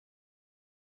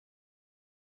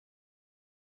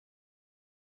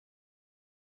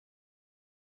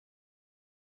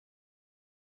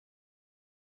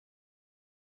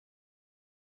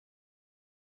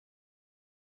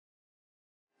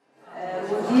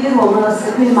كتير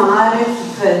ومنسقي المعارف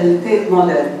في التيت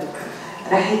موديل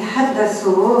رح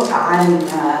يتحدثوا عن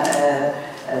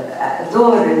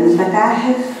دور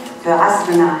المتاحف في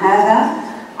عصرنا هذا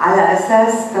على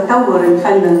أساس تطور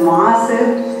الفن المعاصر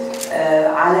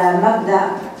على مبدأ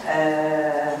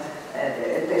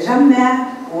تجمع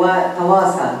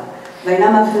وتواصل،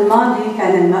 بينما في الماضي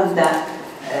كان المبدأ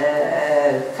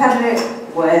فرق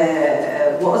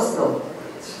وأسلوب.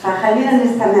 فخلينا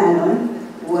نستمع لهم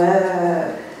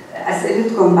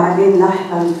وأسئلتكم بعدين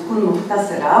لاحقا تكون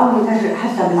مختصرة ومترجم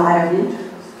حتى بالعربي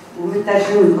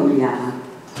ومترجم لكم إياها.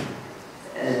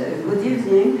 Good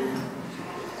evening.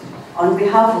 On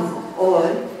behalf of all,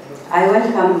 I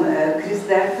welcome Chris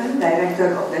Dercon, director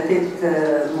of the Tate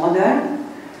Modern.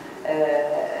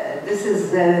 This is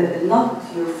not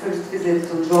your first visit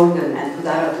to Jordan and to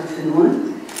Darat Funun,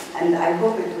 and I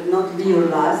hope it will not be your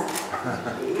last,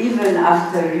 even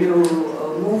after you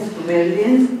move to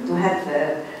Berlin to have the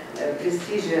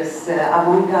prestigious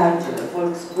avant-garde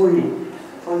Volksbühne.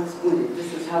 This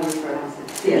is how you pronounce it.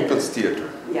 Theater. It's theater.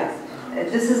 Yeah.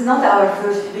 This is not our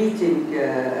first meeting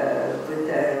with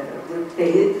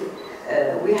Tate.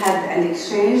 We had an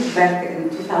exchange back in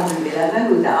 2011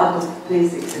 with the Out of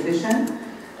Place exhibition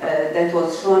that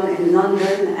was shown in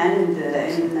London and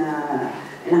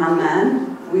in Amman.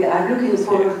 We are looking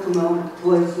forward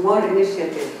towards more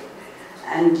initiative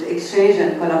and exchange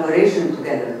and collaboration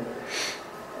together.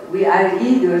 We are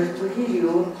eager to hear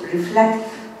you reflect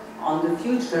on the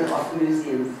future of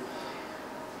museums.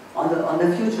 On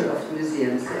the future of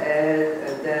museums.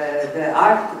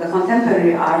 The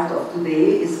contemporary art of today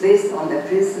is based on the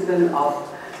principle of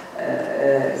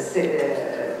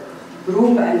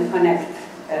group and connect,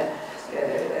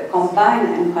 combine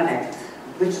and connect,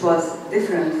 which was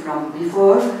different from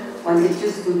before when it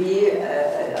used to be,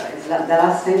 the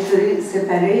last century,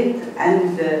 separate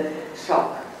and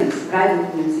shock.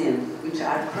 Private museums, which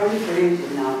are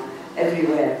proliferating now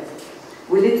everywhere.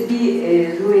 Will it be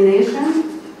a ruination?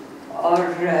 Or,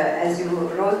 as you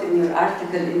wrote in your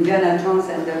article, Indiana Jones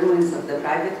and the Ruins of the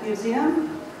Private Museum?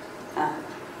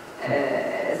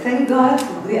 Thank God,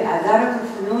 Darat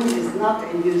Funun is not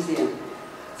a museum.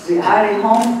 We are a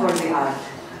home for the art.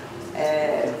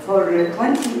 For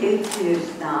 28 years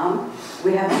now,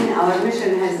 our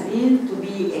mission has been to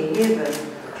be a haven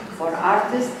for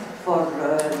artists, for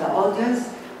the audience,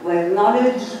 where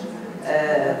knowledge,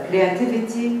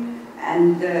 creativity,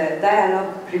 and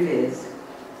dialogue prevails.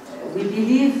 We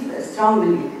believe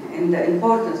strongly in the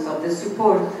importance of the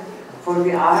support for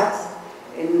the arts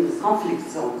in conflict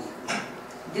zones.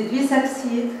 Did we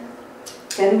succeed?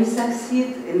 Can we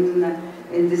succeed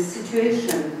in this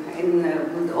situation,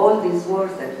 with all these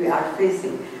wars that we are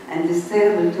facing and this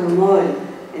terrible turmoil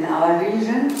in our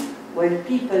region, where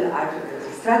people are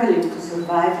struggling to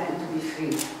survive and to be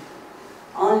free?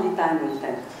 Only time will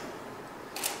tell.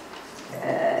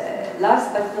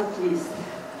 Last but not least,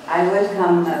 I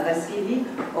welcome Vassilis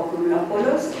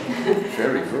Oikonomopoulos,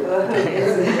 very good.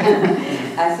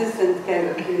 Assistant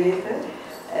Curator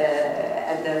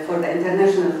for the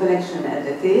International Collection at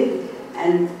the Tate,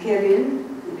 and Karen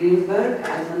Greenberg.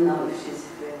 I don't know if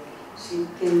she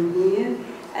came here.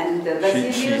 And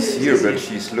she's here, but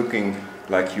she's looking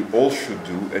like you all should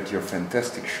do at your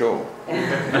fantastic show.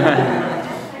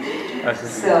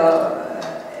 So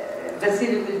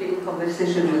Vassilis will be in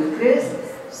conversation with Chris.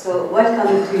 So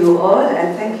welcome to you all,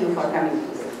 and thank you for coming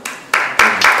today.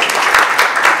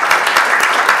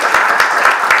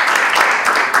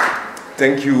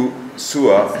 Thank you,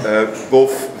 Sua.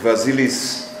 Both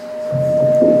Vassilis,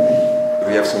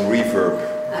 we have some reverb,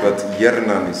 but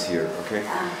Yernan is here, okay?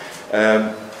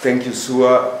 Thank you,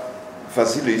 Sua.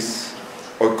 Vassilis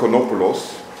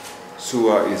Oikonomopoulos.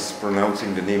 Sua is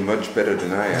pronouncing the name much better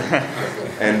than I am.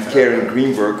 And Karen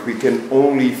Greenberg, we can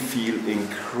only feel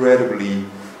incredibly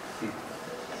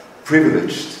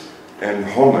privileged and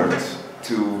honored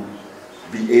to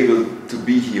be able to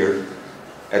be here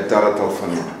at Darat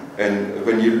al-Funun. And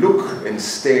when you look and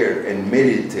stare and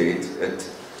meditate at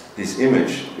this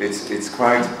image, it's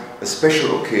quite a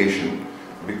special occasion,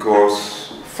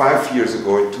 because 5 years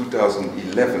ago, in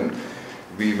 2011,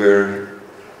 we were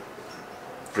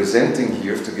presenting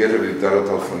here together with Darat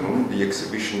al-Funun the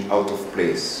exhibition Out of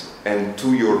Place. And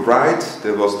to your right,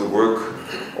 there was the work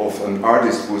of an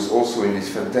artist who is also in this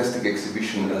fantastic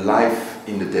exhibition, Alive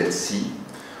in the Dead Sea,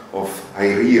 of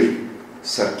Hayrir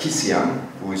Sarkisian,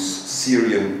 who is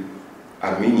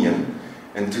Syrian-Armenian.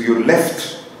 And to your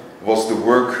left was the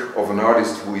work of an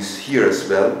artist who is here as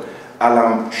well,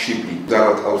 Alam Shibli.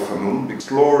 Darat al-Funun,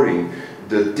 exploring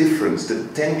the difference, the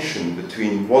tension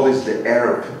between what is the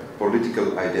Arab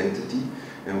political identity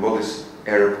and what is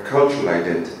Arab cultural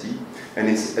identity, And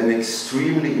it's an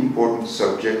extremely important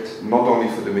subject, not only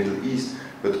for the Middle East,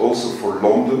 but also for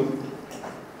London,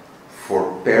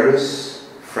 for Paris,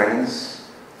 France,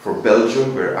 for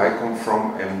Belgium, where I come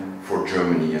from, and for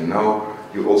Germany. And now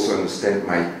you also understand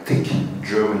my thick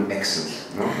German accent,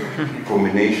 no?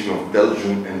 Combination of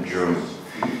Belgian and German.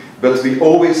 But we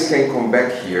always can come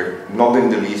back here, not in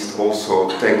the least also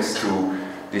thanks to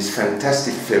this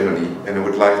fantastic family, and I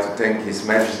would like to thank His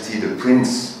Majesty the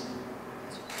Prince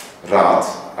Raad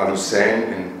Al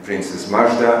Hussein and Princess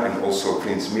Majda and also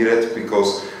Prince Miret,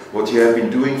 because what you have been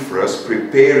doing for us,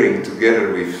 preparing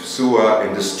together with Sua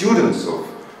and the students of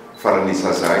Vassilis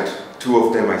Zaid, two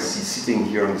of them I see sitting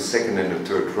here on the second and the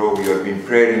third row, you have been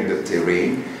preparing the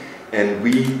terrain, and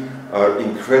we are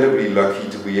incredibly lucky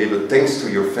to be able, thanks to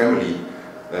your family,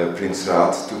 Prince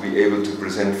Raad, to be able to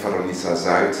present Vassilis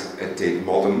Zaid at Tate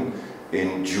Modern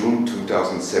in June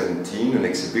 2017, an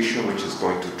exhibition which is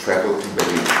going to travel to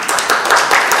Berlin.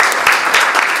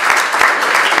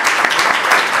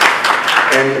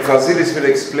 And Vassilis will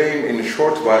explain in a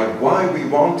short while why we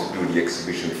want to do the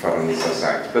exhibition Vassilis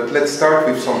Zaid. But let's start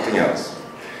with something else.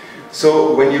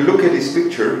 So when you look at this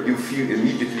picture, you feel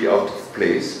immediately out of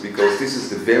place, because this is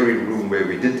the very room where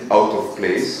we did Out of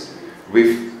Place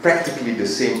with practically the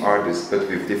same artist but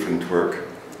with different work.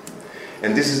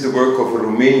 And this is the work of a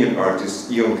Romanian artist,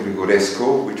 Ion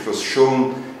Grigorescu, which was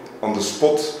shown on the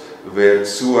spot where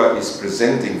Sua is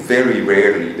presenting, very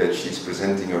rarely that she's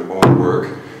presenting her own work,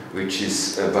 which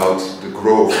is about the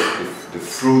grove, the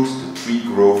fruit, the tree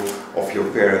grove of your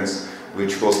parents,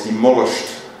 which was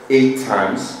demolished 8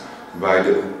 times by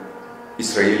the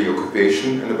Israeli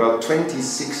occupation, and about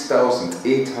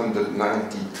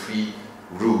 26,893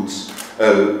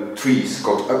 trees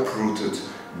got uprooted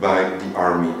by the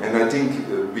army. And I think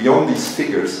beyond these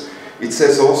figures, it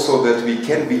says also that we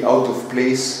can be out of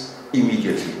place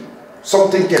immediately.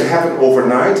 Something can happen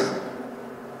overnight,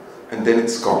 and then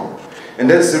it's gone. And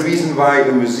that's the reason why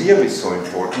a museum is so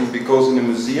important, because in a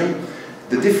museum,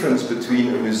 the difference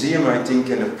between a museum, I think,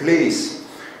 and a place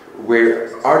where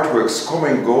artworks come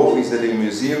and go is that in a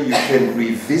museum you can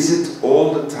revisit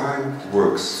all the time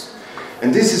works.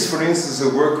 And this is, for instance, a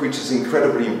work which is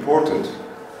incredibly important,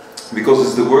 because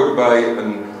it's the work by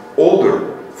an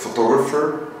older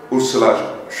photographer,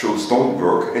 Ursula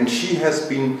Schulz-Domburg, and she has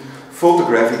been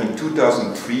photographing in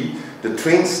 2003 the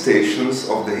train stations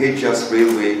of the Hejaz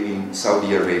Railway in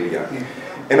Saudi Arabia. Yeah.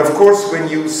 And of course, when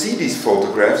you see these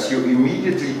photographs, you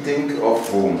immediately think of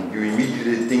whom? You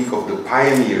immediately think of the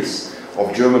pioneers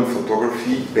of German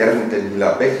photography, Bernd and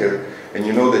Hilla Becher, and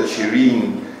you know that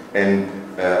Shirin and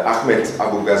Ahmed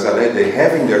Abu Ghazaleh, they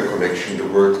have in their collection the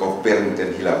work of Bernd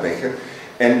and Hilla Becher,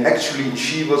 and actually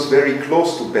she was very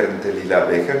close to Bernd and Hilla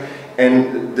Becher,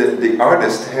 and the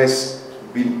artist has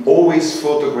been always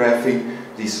photographing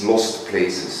these lost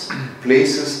places,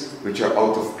 places which are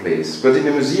out of place. But in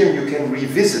a museum you can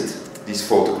revisit these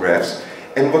photographs,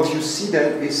 and what you see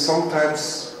then is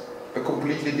sometimes a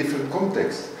completely different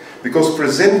context, because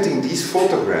presenting these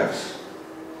photographs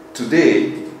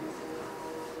today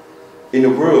in a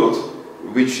world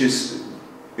which is,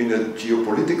 in a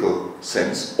geopolitical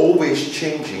sense, always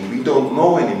changing. We don't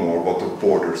know anymore what the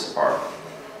borders are.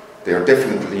 They are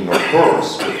definitely not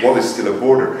porous, but what is still a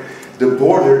border? The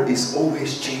border is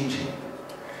always changing.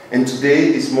 And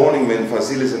today, this morning, when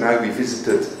Vassilis and I, we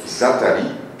visited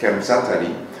Zaatari, Camp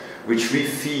Zaatari, which we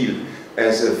feel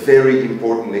as a very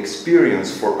important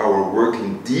experience for our work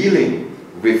in dealing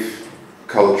with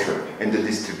culture and the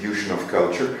distribution of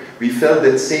culture, we felt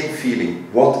that same feeling.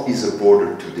 What is a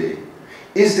border today?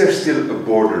 Is there still a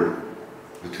border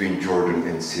between Jordan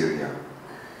and Syria?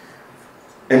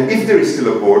 And if there is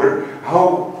still a border,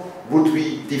 how would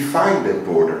we define that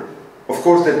border? Of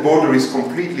course, that border is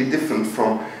completely different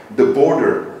from the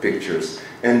border pictures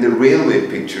and the railway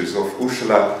pictures of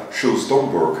Ursula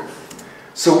Schulz-Domburg.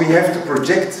 So we have to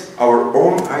project our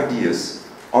own ideas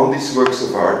on these works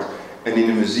of art, and in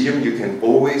a museum you can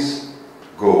always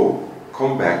go,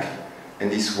 come back,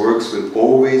 and these works will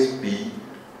always be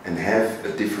and have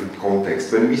a different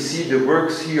context. When we see the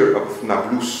works here of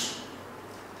Nablus,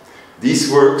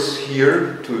 these works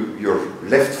here to your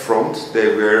left front,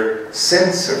 they were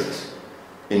censored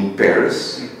in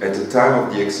Paris at the time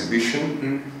of the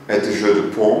exhibition at the Jeu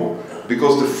de Paume,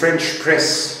 because the French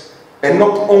press, and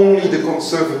not only the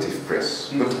conservative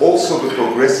press, but also the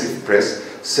progressive press,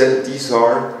 said these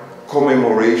are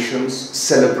commemorations,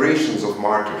 celebrations of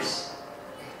martyrs.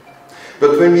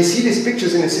 But when we see these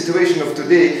pictures in the situation of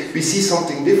today, we see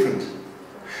something different.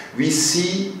 We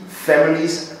see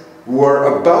families who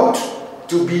are about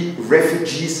to be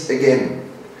refugees again,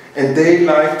 and they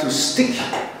like to stick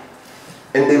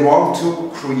and they want to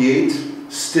create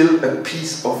still a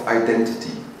piece of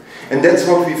identity. And that's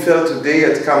what we felt today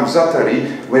at Camp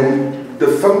Zaatari, when the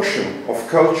function of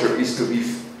culture is to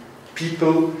give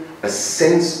people a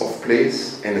sense of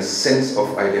place and a sense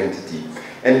of identity.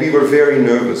 And we were very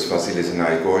nervous, Vassilis and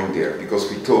I, going there, because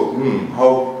we thought,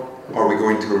 how are we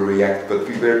going to react? But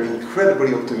we were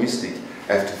incredibly optimistic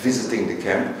after visiting the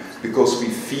camp, because we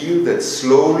feel that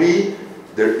slowly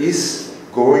there is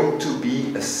going to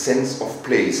be a sense of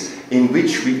place in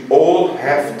which we all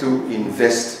have to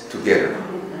invest together.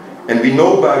 And we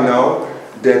know by now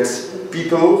that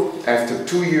people, after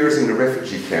 2 years in the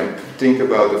refugee camp, think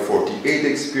about the 48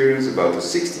 experience, about the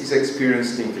 60s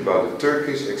experience, think about the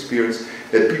Turkish experience,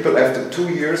 that people after 2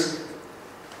 years,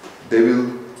 they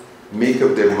will make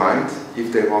up their mind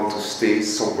if they want to stay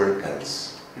somewhere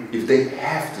else, if they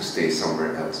have to stay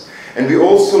somewhere else. And we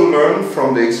also learn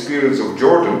from the experience of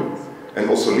Jordan and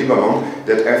also Lebanon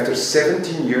that after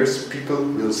 17 years people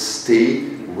will stay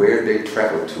where they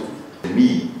travel to.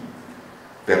 Me,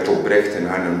 Bertolt Brecht and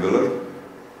Heiner Müller,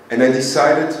 and I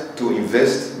decided to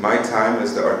invest my time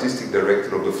as the artistic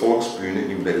director of the Volksbühne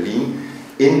in Berlin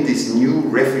in this new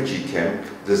refugee camp,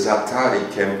 the Zaatari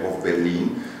camp of Berlin,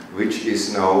 which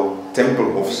is now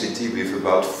Tempelhof city with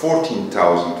about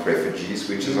 14,000 refugees,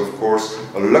 which is of course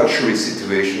a luxury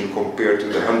situation compared to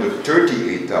the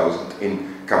 138,000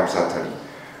 in Camp Zaatari.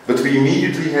 But we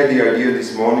immediately had the idea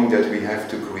this morning that we have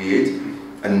to create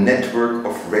a network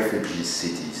of refugee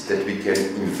cities, that we can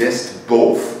invest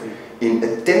both in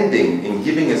attending, in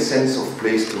giving a sense of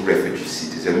place to refugee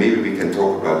cities, and maybe we can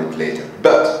talk about it later.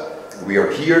 But we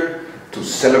are here to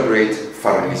celebrate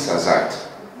Vassilis Oikonomopoulos,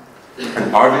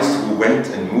 an artist who went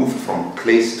and moved from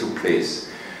place to place,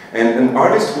 and an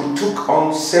artist who took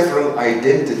on several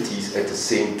identities at the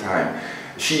same time.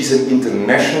 She's an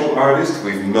international artist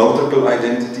with multiple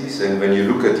identities, and when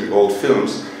you look at the old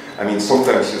films, I mean,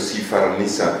 sometimes you see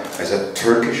Vassilis as a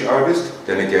Turkish artist,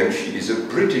 then again she is a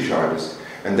British artist,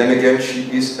 and then again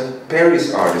she is a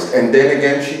Paris artist, and then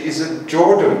again she is a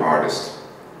Jordan artist.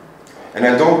 And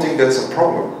I don't think that's a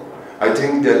problem. I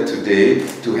think that today,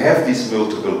 to have these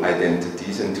multiple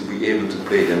identities and to be able to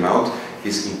play them out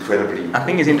is incredibly important. I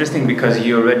think it's interesting because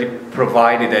you already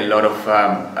provided a lot of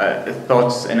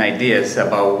thoughts and ideas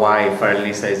about why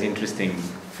Vassilis is interesting.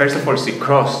 First of all, she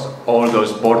crossed all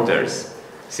those borders.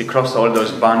 She crossed all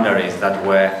those boundaries that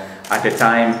were, at the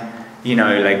time, you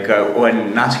know, like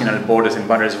when national borders and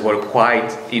boundaries were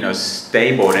quite, you know,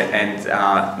 stable and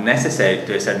necessary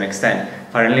to a certain extent.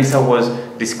 Vassilis was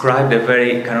described a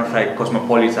very kind of like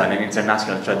cosmopolitan and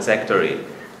international trajectory.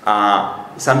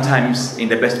 Sometimes in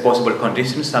the best possible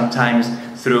conditions, sometimes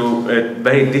through a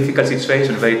very difficult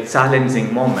situation, very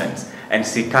challenging moments. And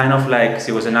she kind of like,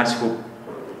 she was an artist who,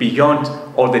 beyond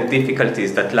all the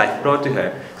difficulties that life brought to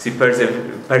her, she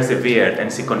persevered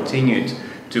and she continued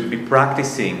to be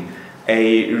practicing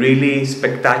a really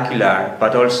spectacular,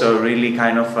 but also really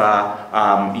kind of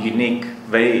unique,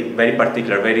 very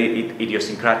particular, very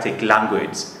idiosyncratic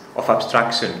language of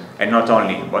abstraction, and not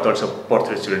only, but also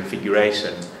portraiture and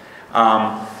figuration.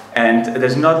 And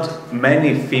there's not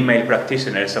many female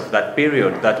practitioners of that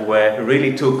period that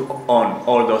really took on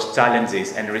all those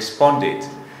challenges and responded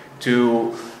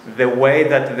to the way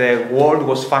that the world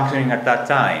was functioning at that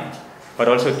time, but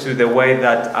also to the way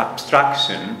that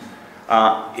abstraction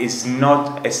is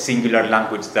not a singular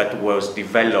language that was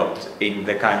developed in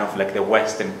the kind of like the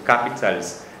Western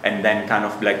capitals and then kind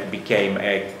of like became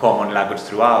a common language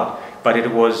throughout, but it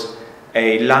was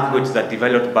a language that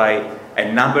developed by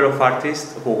a number of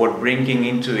artists who were bringing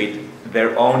into it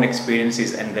their own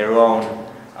experiences and their own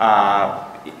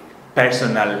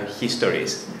personal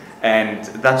histories. And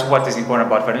that's what is important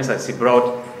about Vassilis, that she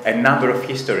brought a number of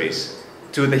histories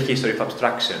to the history of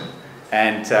abstraction.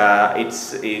 And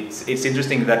it's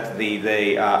interesting that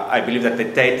I believe that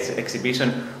the Tate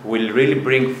exhibition will really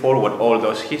bring forward all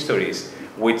those histories,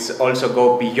 which also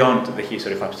go beyond the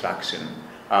history of abstraction.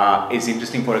 It's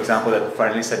interesting, for example, that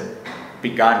Vassilis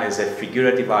began as a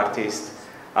figurative artist,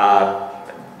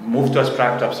 moved to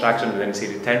abstraction, and then she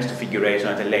returns to figuration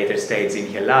at a later stage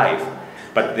in her life.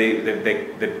 But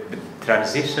the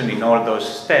transition in all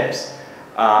those steps,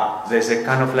 there's a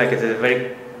kind of like, it's a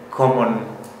very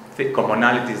common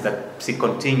commonalities that she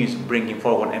continues bringing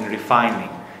forward and refining,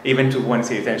 even to when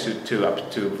she returns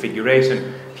to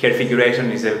figuration. Her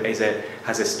figuration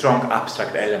has a strong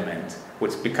abstract element,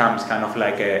 which becomes kind of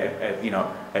like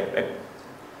a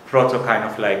proto kind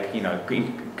of like, you know,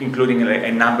 including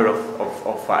a number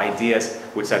of ideas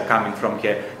which are coming from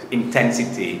her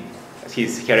intensity,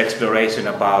 her exploration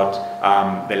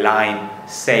about the line,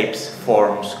 shapes,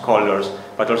 forms, colors,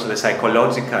 but also the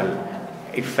psychological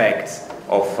effects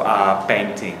of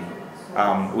painting,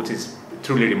 which is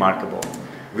truly remarkable.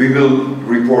 We will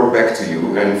report back to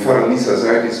you, and Vassilis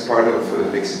Oikonomopoulos is part of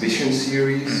an exhibition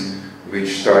series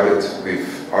which started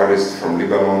with artists from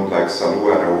Lebanon like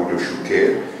Salou Araoud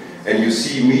Choucair, and you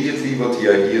see immediately what the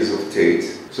ideas of Tate.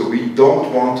 So we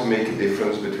don't want to make a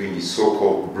difference between the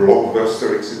so-called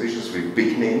blockbuster exhibitions with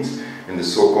big names and the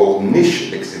so-called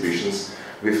niche exhibitions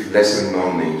with lesser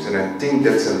known names. And I think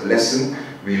that's a lesson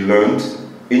we learned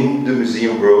in the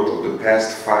museum world of the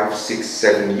past 5, 6,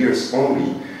 7 years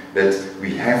only, that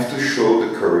we have to show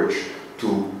the courage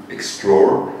to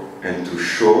explore and to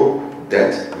show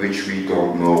that which we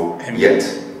don't know yet.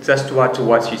 Just to add to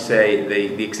what you say,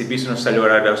 the exhibition of Salou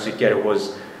Araoud Choucair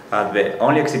was the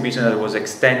only exhibition that was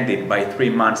extended by 3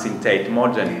 months in Tate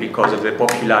Modern because of the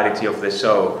popularity of the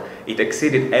show. It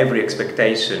exceeded every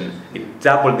expectation. It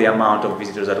doubled the amount of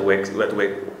visitors that we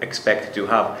expected to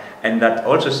have, and that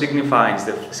also signifies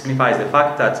the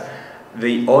fact that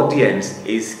the audience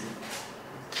is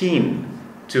keen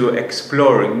to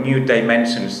explore new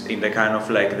dimensions in the kind of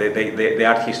like the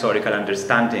art historical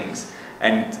understandings,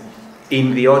 and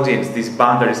in the audience these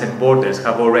boundaries and borders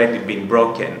have already been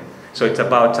broken. So it's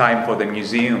about time for the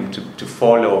museum to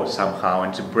follow somehow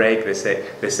and to break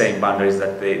the same boundaries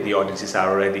that the audiences are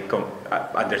already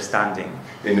understanding.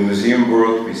 In the museum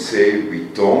world we say we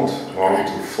don't want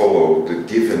to follow the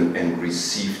given and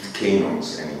received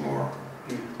canons anymore.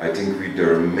 I think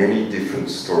there are many different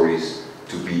stories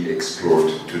to be explored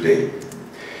today.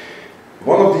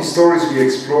 One of these stories we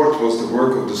explored was the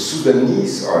work of the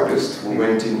Sudanese artist who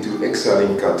went into exile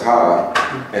in Qatar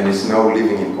and is now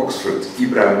living in Oxford,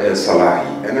 Ibrahim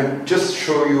El-Salahi. And I just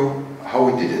show you how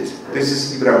he did it. This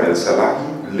is Ibrahim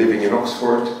El-Salahi living in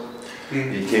Oxford.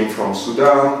 He came from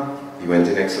Sudan, he went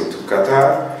in exile to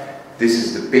Qatar. This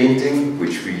is the painting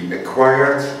which we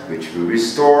acquired, which we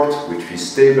restored, which we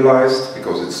stabilized,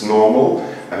 because it's normal.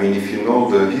 I mean, if you know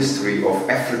the history of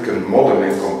African modern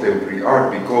and contemporary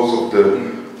art, because of the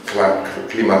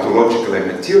climatological and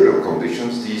material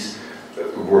conditions, these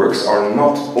works are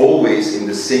not always in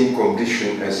the same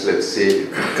condition as, let's say,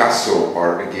 Picasso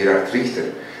or Gerhard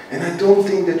Richter. And I don't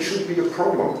think that should be a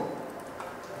problem.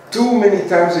 Too many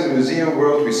times in the museum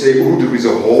world we say, oh, there is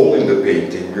a hole in the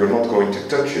painting, we're not going to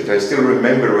touch it. I still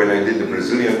remember when I did the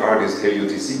Brazilian artist Helio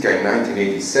Tisica in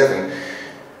 1987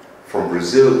 from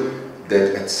Brazil,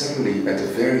 that suddenly at a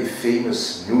very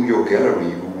famous New York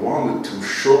gallery who wanted to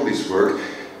show this work,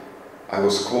 I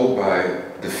was called by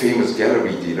the famous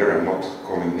gallery dealer, I'm not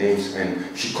calling names,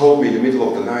 and she called me in the middle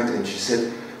of the night and she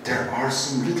said, there are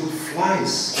some little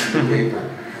flies in the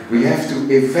paper. We have to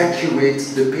evacuate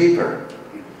the paper.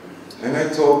 And I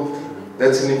thought,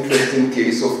 that's an interesting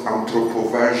case of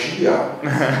anthropophagia,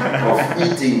 of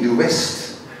eating the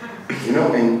West, you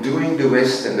know, and doing the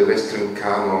West and the Western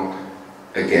canon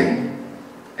again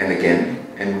and again,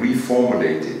 and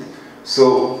reformulate it.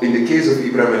 So, in the case of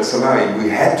Ibrahim El-Salahi, we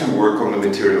had to work on the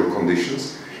material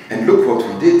conditions, and look what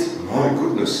we did. My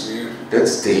goodness,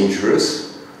 that's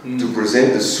dangerous, to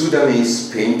present the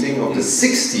Sudanese painting of the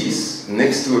 60s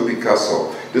next to a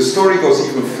Picasso. The story goes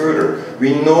even further.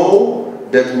 We know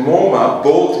that MoMA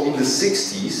bought in the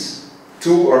 60s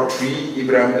 2 or 3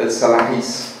 Ibrahim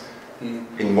El-Salahis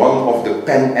in one of the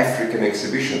Pan-African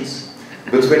exhibitions.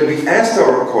 But when we asked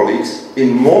our colleagues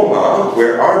in MoMA,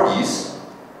 where are these?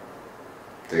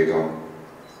 They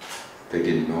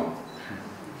didn't know.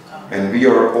 And we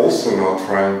are also now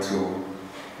trying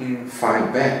to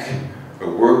find back a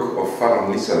work of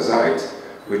Vassilis Oikonomopoulos,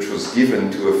 which was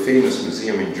given to a famous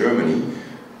museum in Germany,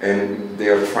 and they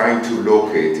are trying to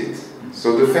locate it.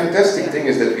 So the fantastic thing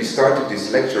is that we started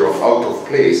this lecture of out of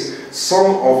place.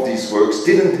 Some of these works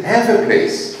didn't have a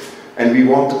place, and we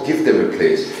want to give them a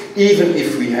place, even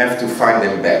if we have to find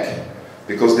them back,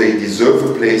 because they deserve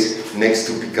a place next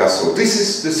to Picasso. This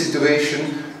is the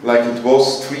situation like it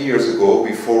was 3 years ago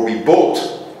before we bought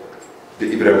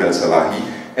the Ibrahim El-Salahi,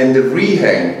 and the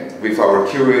rehang with our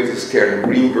curators Karen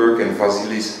Greenberg and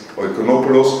Vassilis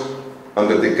Oikonomopoulos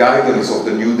under the guidance of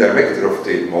the new director of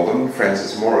Tate Modern,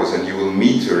 Frances Morris, and you will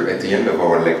meet her at the end of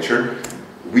our lecture.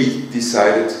 We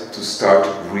decided to start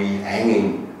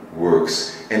rehanging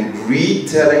works and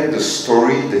retelling the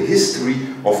story, the history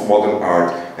of modern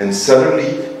art. And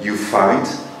suddenly you find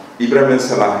Ibrahim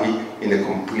El-Salahi in a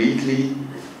completely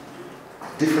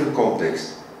different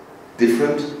context,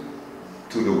 different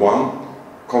to the one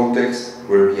context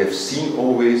where we have seen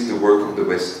always the work of the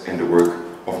West and the work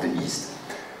of the East.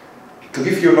 To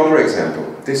give you another example,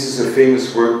 this is a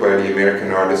famous work by the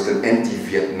American artist, an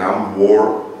anti-Vietnam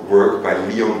War work by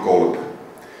Leon Golub.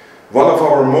 One of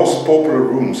our most popular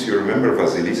rooms, you remember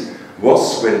Vassilis,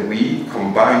 was when we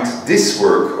combined this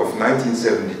work of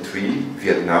 1973,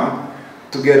 Vietnam,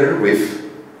 together with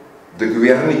the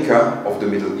Guernica of the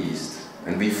Middle East.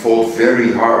 And we fought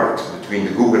very hard between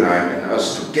the Guggenheim and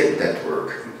us to get that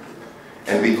work.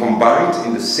 And we combined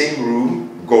in the same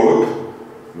room Golub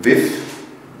with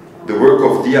the work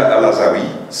of Dia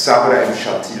al-Azawi, Sabra and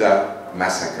Shatila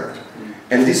massacre.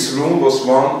 And this room was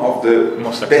one of the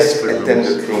most best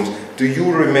attended rooms. Do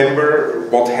you remember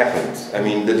what happened? I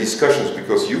mean, the discussions,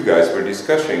 because you guys were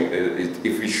discussing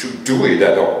if we should do it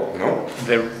at all, no?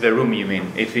 The room, you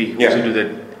mean? If we should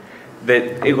do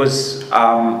it was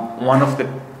one of the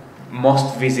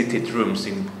most visited rooms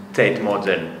in Tate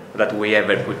Modern that we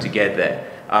ever put together.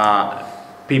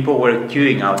 People were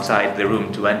queuing outside the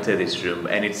room to enter this room,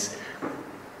 and it's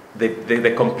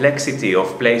the complexity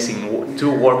of placing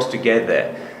two works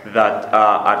together that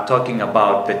are talking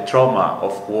about the trauma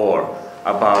of war,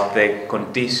 about the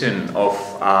condition of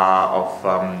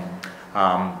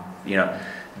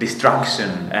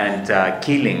destruction and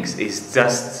killings, is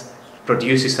just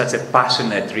produces such a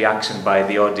passionate reaction by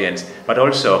the audience, but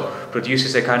also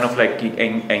produces a kind of like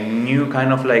a new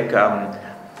kind of like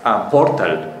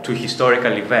portal to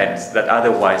historical events that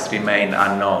otherwise remain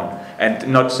unknown.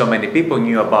 And not so many people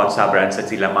knew about Sabra and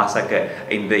Shatila massacre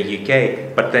in the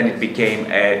UK, but then it became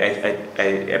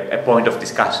a point of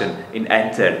discussion in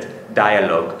entered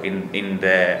dialogue in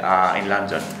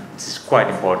London. It's quite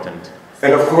important.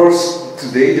 And of course,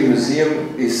 today the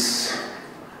museum is,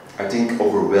 I think,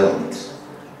 overwhelmed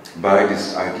by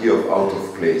this idea of out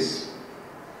of place.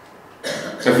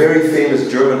 A very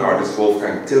famous German artist,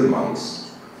 Wolfgang Tillmans,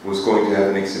 was going to have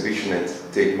an exhibition at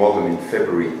Tate Modern in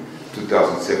February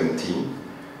 2017.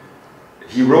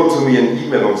 He wrote to me an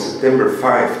email on September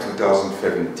 5,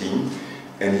 2017,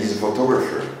 and he's a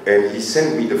photographer, and he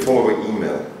sent me the following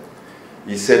email.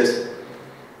 He said,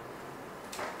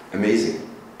 amazing,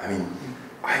 I mean,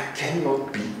 I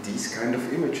cannot beat these kind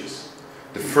of images.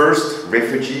 The first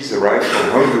refugees arrived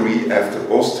from Hungary after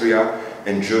Austria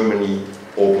and Germany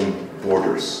opened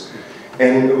borders.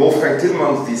 And Wolfgang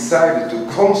Tillmans decided to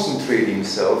concentrate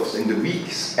himself in the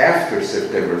weeks after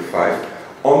September 5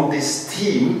 on this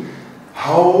theme: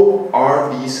 how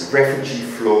are these refugee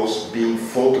flows being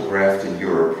photographed in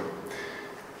Europe?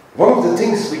 One of the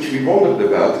things which we wondered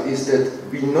about is that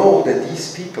we know that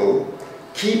these people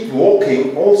keep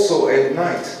walking also at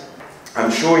night.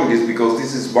 I'm showing this because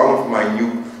this is one of my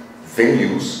new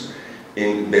venues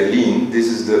in Berlin. This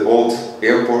is the old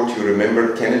airport, you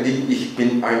remember Kennedy? Ich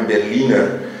bin ein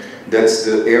Berliner. That's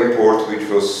the airport which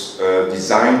was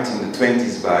designed in the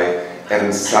 20s by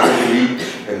Ernst Sargeli,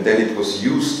 and then it was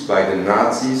used by the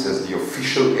Nazis as the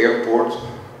official airport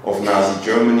of Nazi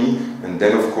Germany, and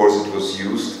then of course it was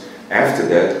used after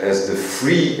that as the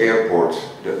free airport,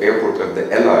 the airport of the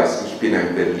Allies, Ich bin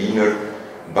ein Berliner,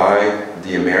 by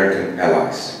the American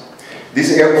Allies.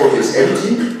 This airport is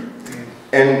empty.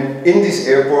 And in this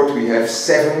airport we have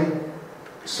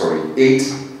 8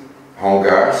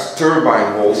 hangars,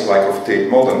 turbine halls like of Tate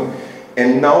Modern,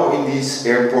 and now in this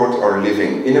airport are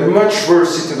living in a much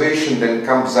worse situation than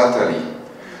Camp Zaatari,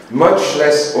 much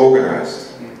less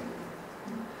organized.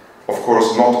 Of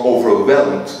course not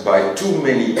overwhelmed by too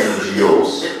many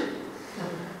NGOs.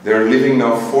 There are living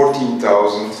now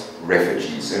 14,000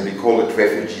 refugees, and we call it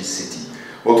Refugee City.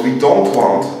 What we don't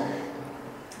want,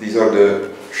 these are the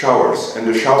showers, and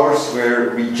the showers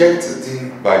were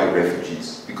rejected by the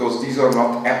refugees because these are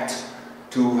not apt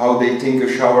to how they think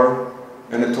a shower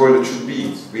and a toilet should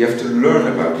be. We have to learn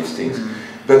about these things,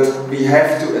 but we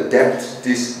have to adapt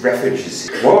this refugees.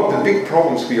 One of the big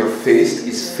problems we are faced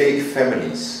is fake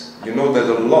families. You know that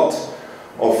a lot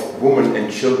of women and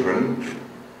children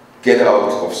get out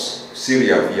of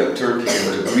Syria via Turkey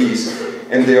into Greece,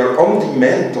 and they are on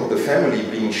demand of the family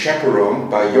being chaperoned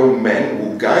by young men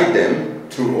who guide them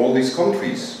through all these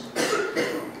countries.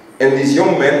 And these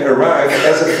young men arrive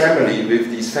as a family with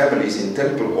these families in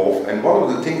Tempelhof, and one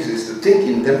of the things is to think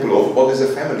in Tempelhof, what is a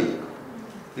family?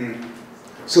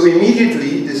 So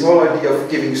immediately this whole idea of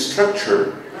giving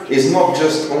structure is not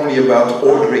just only about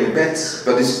ordering beds,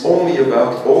 but it's only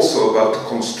also about the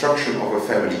construction of a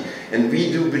family. And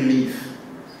we do believe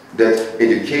that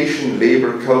education,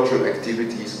 labor, cultural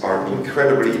activities are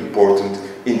incredibly important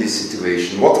in this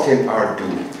situation. What can art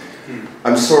do?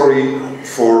 I'm sorry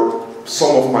for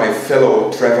some of my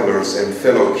fellow travelers and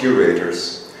fellow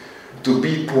curators to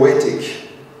be poetic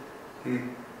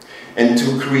and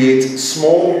to create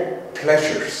small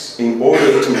pleasures in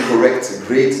order to correct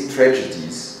great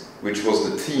tragedies, which was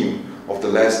the theme of the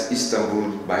last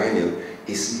Istanbul Biennial,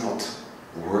 is not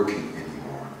working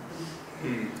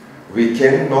anymore. We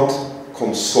cannot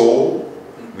console,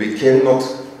 we cannot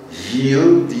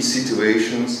heal these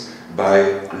situations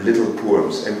by little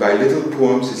poems. And by little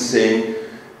poems it's saying,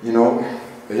 you know,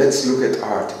 let's look at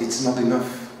art. It's not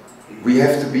enough. We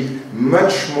have to be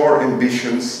much more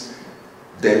ambitious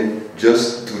than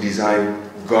just to design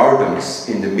gardens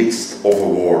in the midst of a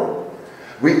war.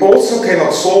 We also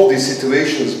cannot solve these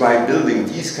situations by building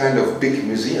these kind of big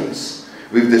museums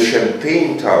with the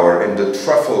champagne tower and the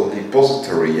truffle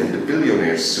depository and the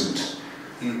billionaire suit.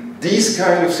 These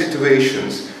kind of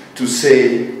situations, to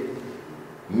say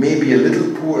maybe a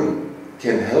little poem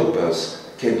can help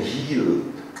us, can heal,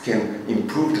 can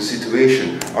improve the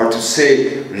situation, or to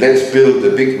say let's build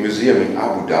a big museum in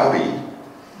Abu Dhabi,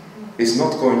 is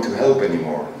not going to help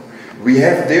anymore. We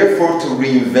have therefore to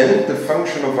reinvent the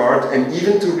function of art and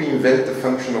even to reinvent the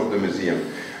function of the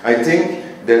museum. I think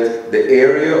that the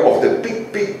area of the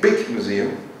big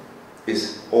museum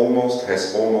has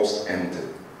almost ended.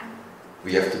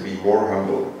 We have to be more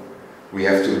humble. We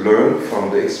have to learn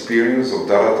from the experience of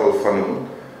Darat al-Funun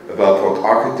about what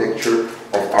architecture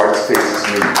of art spaces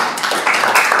mean.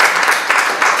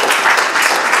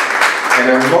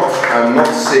 And I'm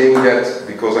not saying that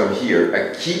because I'm here.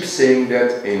 I keep saying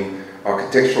that in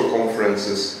architectural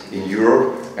conferences in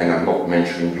Europe, and I'm not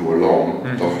mentioning you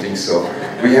alone, don't think so.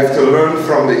 We have to learn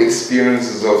from the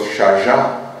experiences of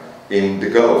Sharjah in the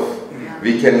Gulf.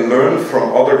 We can learn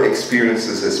from other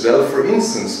experiences as well. For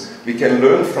instance, we can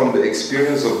learn from the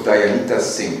experience of Dayanita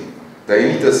Singh.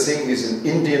 Dayanita Singh is an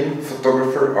Indian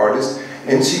photographer, artist,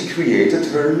 and she created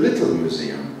her little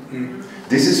museum.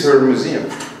 This is her museum.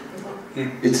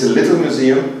 It's a little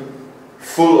museum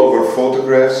full of her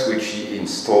photographs which she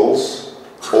installs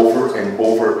over and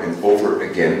over and over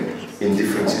again in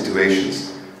different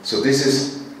situations. So this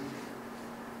is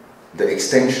the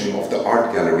extension of the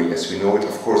art gallery as we know it.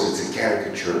 Of course it's a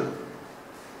caricature,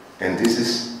 and this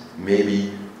is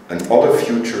maybe another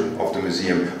future of the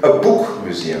museum, a book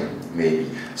museum maybe,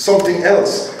 something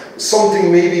else,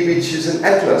 something maybe which is an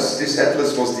atlas. This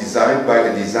atlas was designed by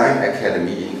the Design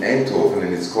Academy in Eindhoven,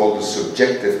 and it's called the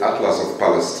Subjective Atlas of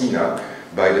Palestina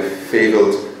by the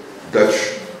fabled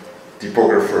Dutch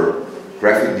typographer,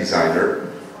 graphic designer,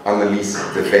 Annelies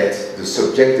de Wet. The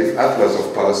Subjective Atlas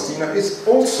of Palestina is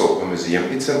also a museum.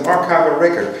 It's an archival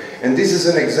record. And this is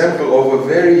an example of a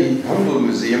very humble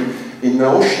museum in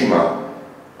Naoshima,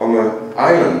 on an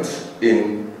island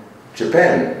in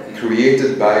Japan,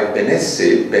 created by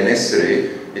Benessere.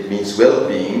 It means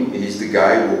well-being. He's the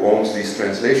guy who owns this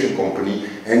translation company,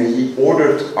 and he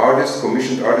ordered artists,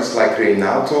 commissioned artists like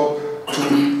Renato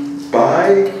to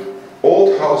buy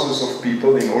old houses of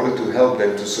people in order to help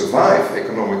them to survive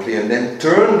economically, and then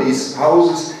turn these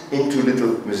houses into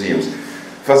little museums.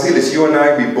 Vassilis, you and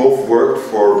I, we both worked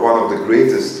for one of the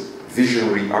greatest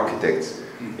visionary architects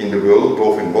in the world,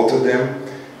 both in Rotterdam.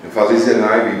 And Vassilis and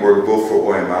I, we worked both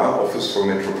for OMA, Office for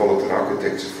Metropolitan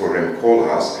Architecture, for Rem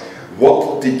Koolhaas.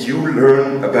 What did you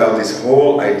learn about this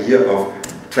whole idea of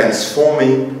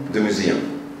transforming the museum?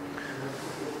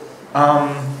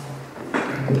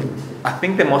 I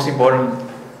think the most important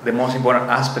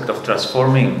aspect of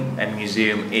transforming a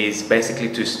museum is basically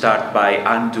to start by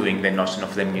undoing the notion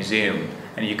of the museum.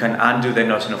 And you can undo the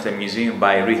notion of the museum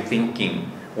by rethinking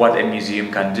what a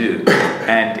museum can do.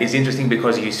 And it's interesting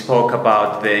because you spoke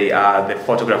about the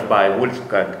photograph by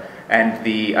Wolfgang and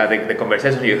the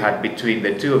conversation you had between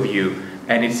the two of you.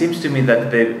 And it seems to me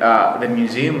that the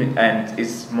museum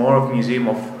is more of a museum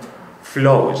of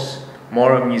flows,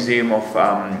 more a museum of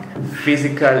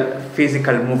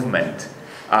physical movement,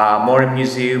 more a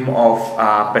museum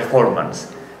of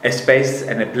performance. A space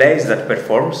and a place that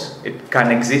performs. It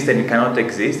can exist and it cannot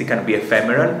exist. It can be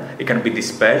ephemeral, it can be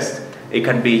dispersed, it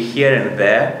can be here and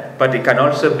there, but it can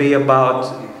also be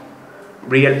about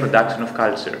real production of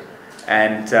culture.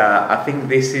 And I think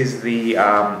this is the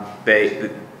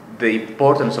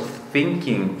importance of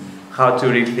thinking how to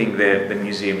rethink the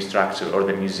museum structure or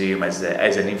the museum as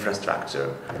an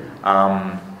infrastructure.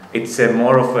 It's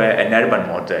more of an urban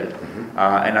model,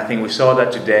 and I think we saw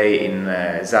that today in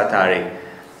Zatari,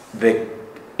 the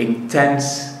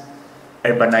intense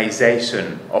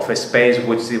urbanization of a space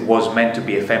which was meant to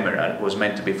be ephemeral, was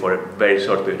meant to be for a very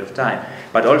short period of time,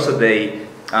 but also the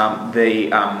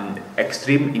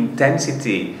extreme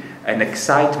intensity and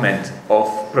excitement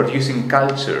of producing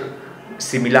culture.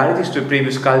 Similarities to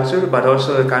previous culture, but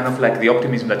also the kind of like the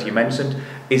optimism that you mentioned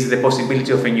is the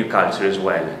possibility of a new culture as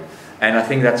well. And I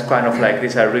think that's kind of like,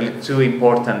 these are really two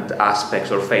important aspects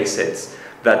or facets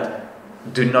that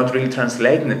do not really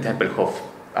translate in the Tempelhof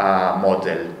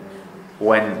model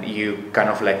when you kind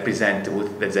of like present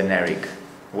with the generic.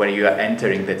 When you are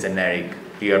entering the generic,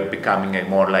 you are becoming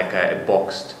more like a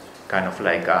boxed kind of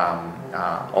like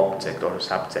object or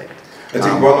subject. I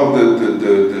think one of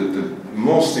the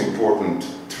most important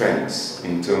trends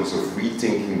in terms of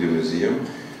rethinking the museum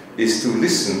is to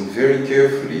listen very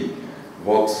carefully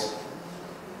what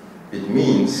it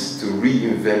means to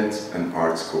reinvent an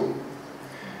art school.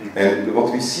 And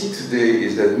what we see today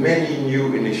is that many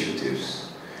new initiatives,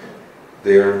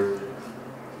 they are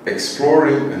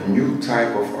exploring a new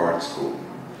type of art school.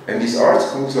 And these art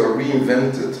schools are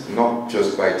reinvented not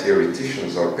just by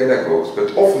theoreticians or pedagogues,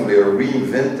 but often they are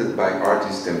reinvented by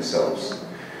artists themselves.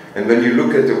 And when you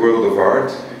look at the world of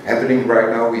art happening right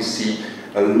now, we see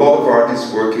a lot of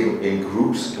artists working in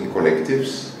groups, in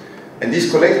collectives. And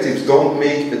these collectives don't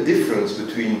make a difference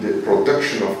between the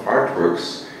production of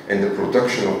artworks and the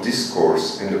production of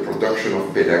discourse and the production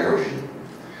of pedagogy.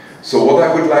 So what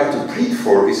I would like to plead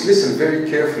for is listen very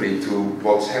carefully to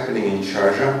what's happening in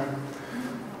Sharjah,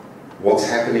 what's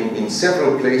happening in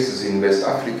several places in West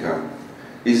Africa,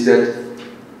 is that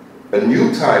a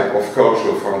new type of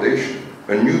cultural foundation,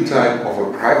 a new type of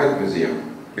a private museum,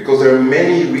 because there are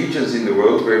many regions in the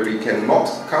world where we cannot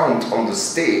count on the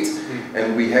state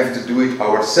and we have to do it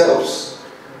ourselves,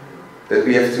 that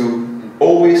we have to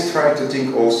always try to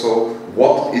think also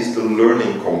what is the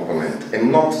learning component,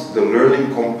 and not the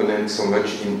learning component so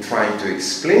much in trying to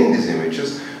explain these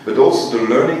images, but also the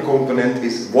learning component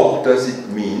is what does it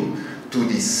mean to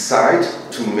decide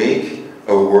to make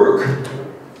a work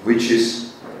which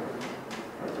is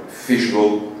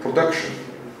visual production.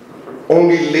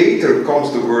 Only later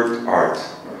comes the word art.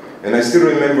 And I still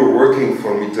remember working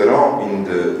for Mitterrand in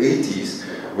the 80s,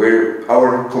 where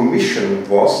our commission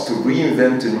was to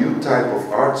reinvent a new type of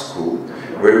art school,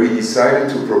 where we decided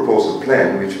to propose a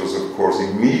plan, which was of course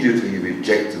immediately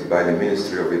rejected by the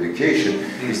Ministry of Education,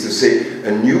 is to say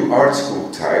a new art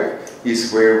school type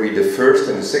is where we, the first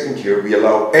and the second year, we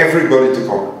allow everybody to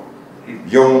come.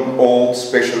 Young, old,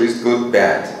 specialist, good,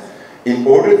 bad. In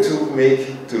order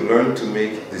to learn to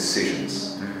make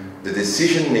decisions. The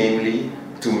decision, namely,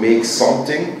 to make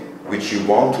something which you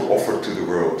want to offer to the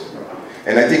world.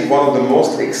 And I think one of the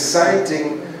most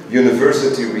exciting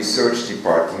university research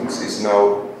departments is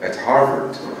now at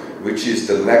Harvard, which is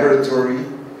the laboratory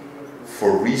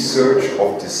for research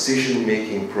of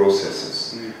decision-making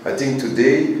processes. I think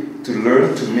today, to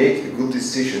learn to make a good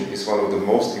decision is one of the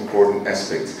most important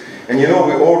aspects. And you know,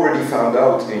 we already found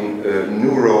out in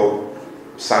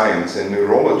neuroscience and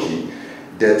neurology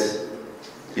that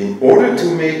in order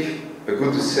to make a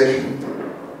good decision,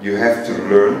 you have to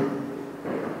learn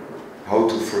how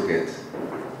to forget.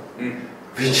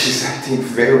 Which is, I think,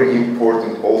 very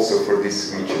important also for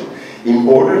this region. In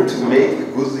order to make a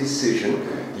good decision,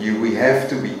 we have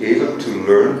to be able to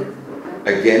learn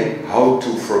again how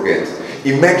to forget.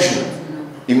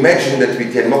 Imagine that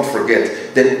we cannot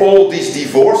forget, then all these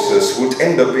divorces would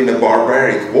end up in a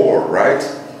barbaric war, right?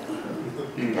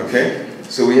 Okay?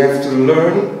 So we have to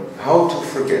learn how to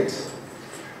forget.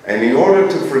 And in order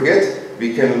to forget,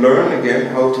 we can learn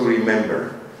again how to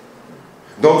remember.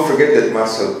 Don't forget that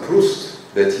Marcel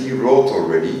Proust, that he wrote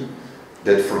already,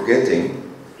 that forgetting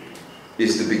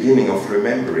is the beginning of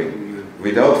remembering.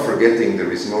 Without forgetting,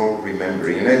 there is no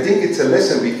remembering. And I think it's a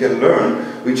lesson we can learn,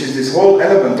 which is this whole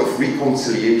element of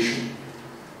reconciliation.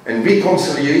 And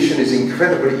reconciliation is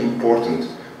incredibly important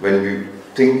when we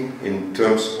think in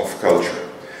terms of culture.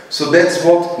 So that's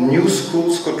what new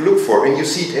schools could look for. And you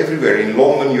see it everywhere. In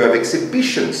London, you have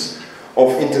exhibitions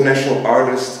of international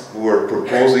artists who are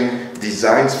proposing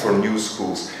designs for new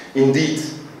schools. Indeed,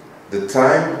 the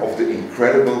time of the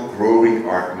incredible growing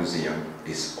art museum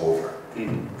is over.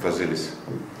 Vassilis,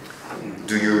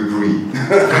 do you agree?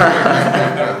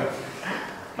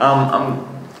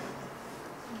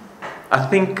 I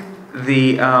think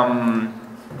the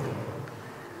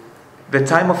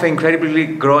time of incredibly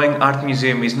growing art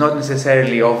museum is not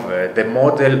necessarily over. The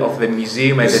model of the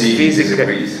museum as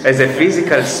a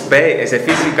physical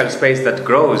space that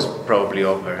grows probably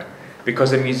over,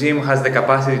 because a museum has the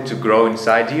capacity to grow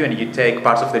inside you, and you take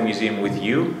parts of the museum with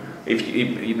you.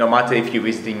 No matter if you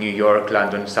visit in New York,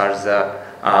 London, Sharjah,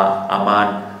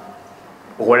 Amman,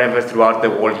 wherever throughout the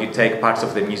world, you take parts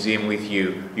of the museum with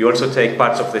you. You also take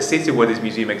parts of the city where this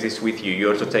museum exists with you.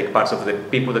 You also take parts of the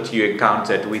people that you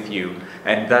encountered with you.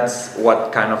 And that's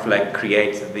what kind of like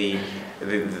creates the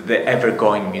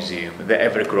ever-going museum, the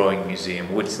ever-growing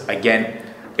museum, which again,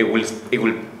 it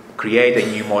will create a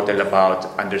new model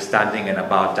about understanding and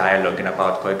about dialogue and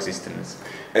about coexistence.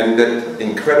 And that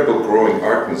incredible growing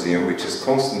art museum, which is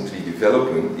constantly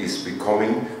developing, is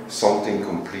becoming something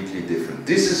completely different.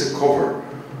 This is a cover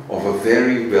of a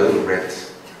very well-read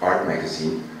art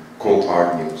magazine called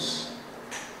Art News.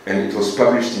 And it was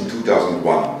published in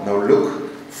 2001. Now look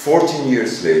 14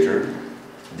 years later,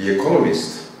 The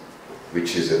Economist,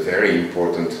 which is a very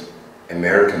important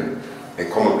American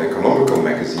economical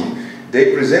magazine,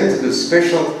 they presented a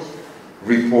special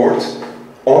report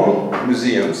on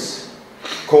museums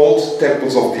called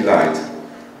Temples of Delight.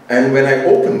 And when I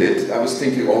opened it, I was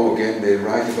thinking, oh, again, they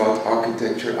write about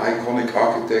architecture, iconic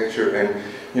architecture, and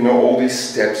you know, all these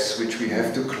steps which we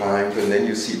have to climb, and then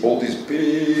you see all these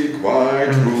big,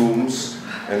 wide rooms,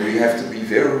 and we have to be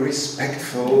very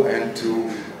respectful and to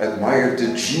admire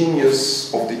the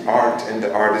genius of the art and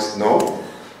the artist. No,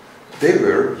 they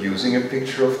were using a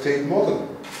picture of Tate Modern.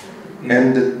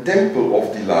 And the Temple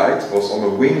of Delight was on a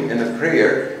wing and a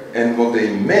prayer, and what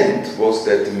they meant was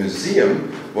that the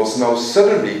museum was now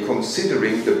suddenly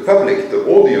considering the public, the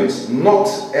audience, not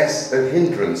as a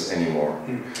hindrance anymore.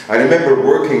 I remember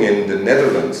working in the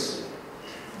Netherlands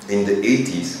in the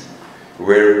 80s,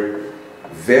 where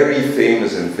very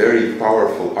famous and very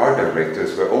powerful art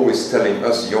directors were always telling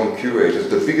us young curators,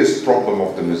 the biggest problem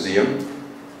of the museum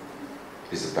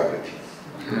is the public.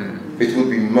 It would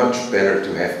be much better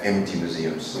to have empty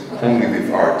museums, only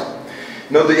with art.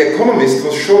 Now, The Economist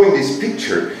was showing this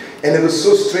picture, and it was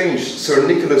so strange. Sir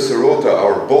Nicholas Serota,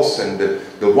 our boss, and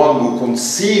the one who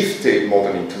conceived Tate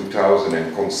Modern in 2000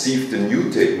 and conceived the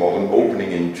new Tate Modern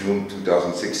opening in June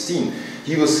 2016,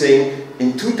 he was saying,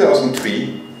 in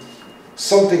 2003,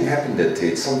 something happened at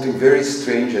Tate, something very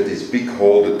strange at this big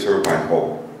hall, the Turbine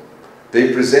Hall.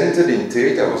 They presented in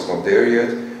Tate, I was not there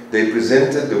yet, they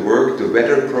presented the work, The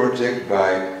Weather Project,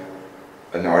 by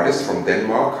an artist from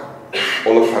Denmark,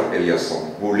 Olafur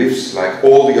Eliasson, who lives, like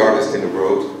all the artists in the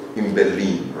world, in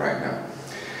Berlin right now.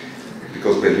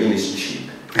 Because Berlin is cheap.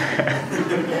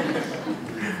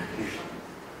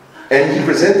 And he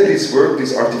presented his work,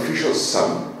 this artificial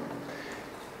sun.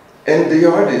 And the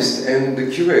artist and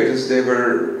the curators, they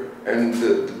were, and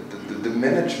the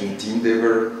management team, they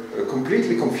were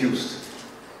completely confused.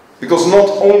 Because not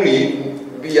only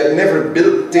we had never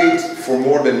built Tate for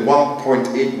more than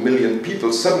 1.8 million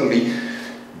people, suddenly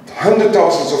hundreds of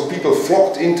thousands of people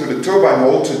flocked into the Turbine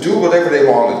Hall to do whatever they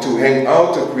wanted, to hang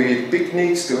out, to create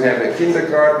picnics, to have a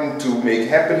kindergarten, to make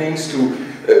happenings,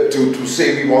 to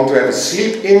say we want to have a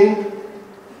sleep-in.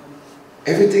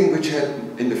 Everything which had,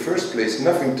 in the first place,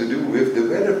 nothing to do with the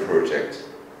weather project.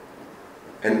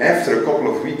 And after a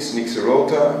couple of weeks, Nick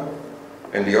Serota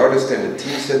and the artist and the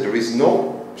team said there is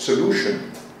no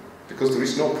solution, because there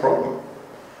is no problem.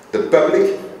 The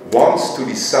public wants to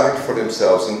decide for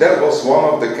themselves, and that was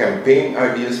one of the campaign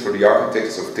ideas for the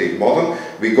architects of Tate Modern.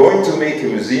 We're going to make a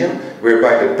museum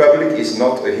whereby the public is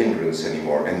not a hindrance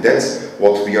anymore, and that's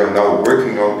what we are now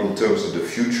working on in terms of the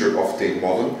future of Tate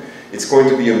Modern. It's going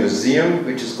to be a museum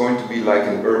which is going to be like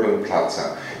an urban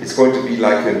plaza. It's going to be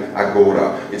like an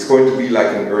agora. It's going to be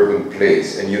like an urban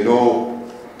place. And you know,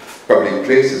 public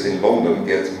places in London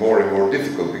get more and more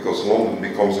difficult because London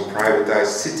becomes a privatized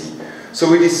city. So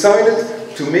we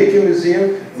decided to make a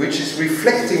museum which is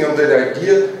reflecting on that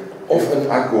idea of an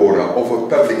agora, of a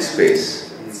public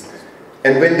space.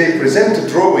 And when they present the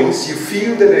drawings, you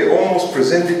feel that they almost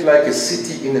present it like a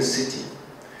city in a city.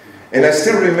 And I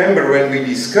still remember when we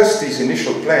discussed these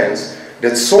initial plans,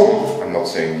 that some, I'm not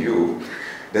saying you,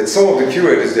 that some of the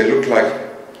curators, they look like,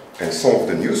 and some of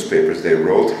the newspapers they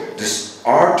wrote, this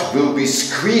art will be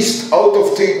squeezed out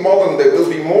of Tate Modern, there will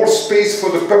be more space for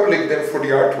the public than for the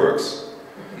artworks.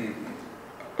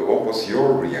 What was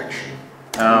your reaction?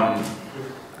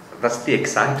 That's the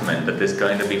excitement, that there's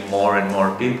going to be more and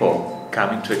more people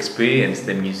coming to experience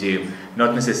the museum,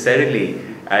 not necessarily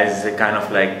as a kind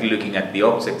of like looking at the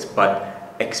objects,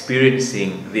 but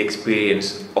experiencing the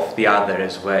experience of the other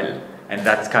as well. And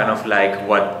that's kind of like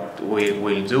what we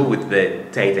will do with the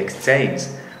Tate Exchange.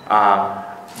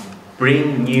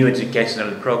 Bring new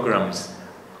educational programs,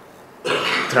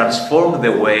 transform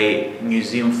the way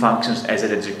museum functions as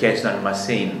an educational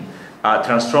machine,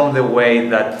 transform the way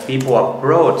that people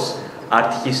approach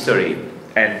art history,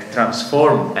 and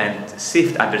transform and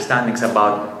shift understandings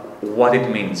about what it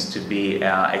means to be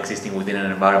existing within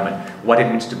an environment, what it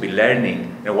means to be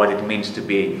learning, and what it means to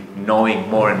be knowing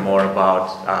more and more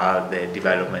about the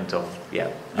development of, You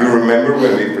remember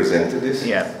when we presented this?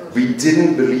 Yeah. We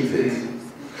didn't believe it.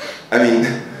 I mean,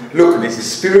 look, this is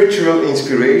spiritual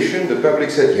inspiration. The public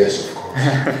said, yes, of course,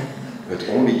 but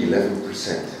only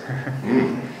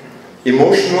 11%.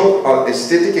 Emotional or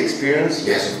aesthetic experience,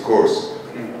 yes, of course,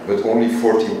 but only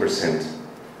 14%.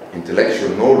 Intellectual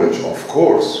knowledge, of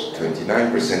course,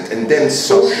 29%. And then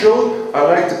social, I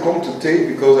like to come to Tate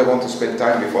because I want to spend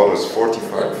time with others,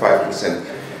 45%.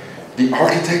 The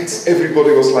architects,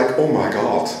 everybody was like, oh my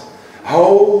God,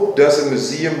 How does a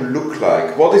museum look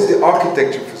like? What is the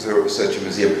architecture for such a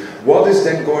museum? What is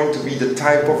then going to be the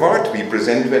type of art we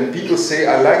present when people say,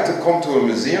 I like to come to a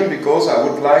museum because I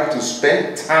would like to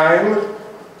spend time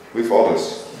with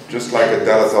others, just like a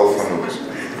Darat Funun.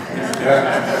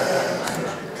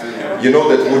 You know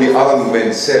that Woody Allen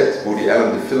once said, Woody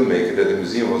Allen the filmmaker, that the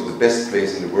museum was the best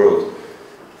place in the world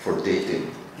for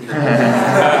dating.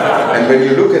 And when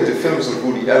you look at the films of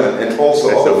Woody Allen and also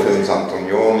other films,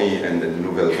 Antonioni and the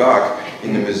Nouvelle Vague,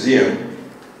 in the museum,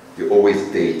 you always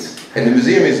date. And the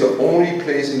museum is the only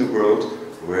place in the world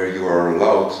where you are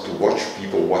allowed to watch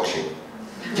people watching.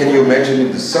 Can you imagine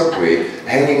in the subway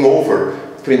hanging over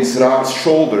Prince Raad's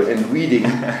shoulder and reading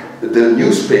the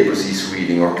newspapers he's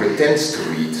reading or pretends to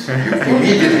read? You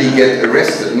immediately get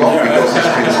arrested, not because he's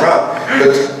Prince Raad,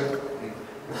 but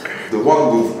the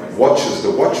one who watches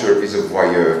the watcher is a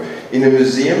voyeur. In a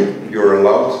museum, you're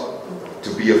allowed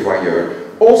to be a voyeur.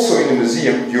 Also in a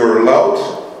museum, you're allowed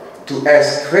to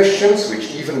ask questions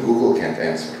which even Google can't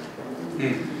answer.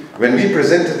 When we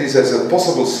presented this as a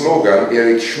possible slogan,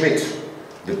 Eric Schmidt,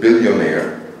 the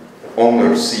billionaire,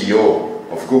 owner, CEO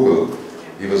of Google,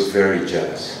 he was very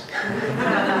jealous.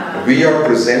 We are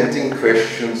presenting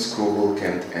questions Google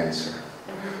can't answer.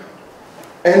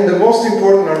 And the most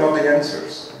important are not the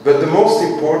answers. But the most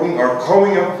important are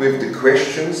coming up with the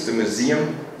questions the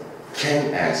museum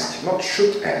can ask, not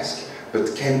should ask,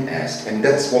 but can ask. And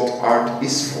that's what art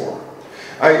is for.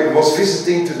 I was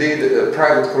visiting today the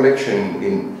private collection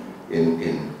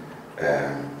in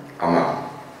Amman.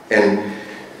 And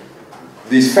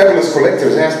these fabulous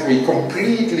collectors asked me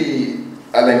completely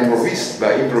à l'improviste,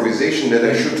 by improvisation, that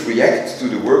I should react to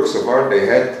the works of art they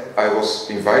had. I was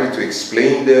invited to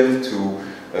explain them to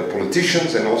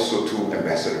politicians and also to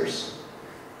ambassadors.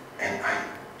 And I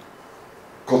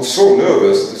got so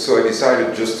nervous, so I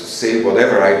decided just to say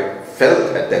whatever I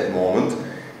felt at that moment.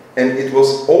 And it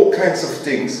was all kinds of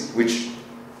things which,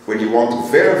 when you want to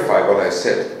verify what I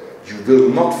said, you will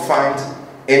not find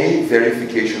any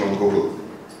verification on Google.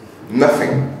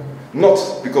 Nothing.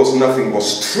 Not because nothing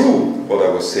was true, what I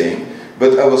was saying,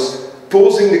 but I was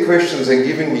posing the questions and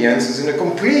giving the answers in a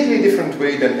completely different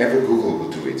way than ever Google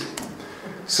would do it.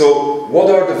 So, what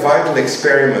are the vital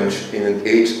experiments in an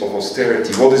age of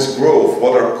austerity? What is growth?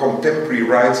 What are contemporary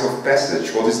rites of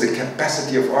passage? What is the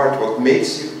capacity of art? What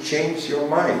makes you change your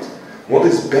mind? What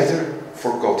is better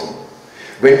forgotten?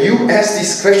 When you ask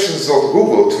these questions of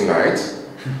Google tonight,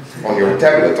 on your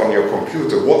tablet, on your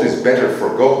computer, what is better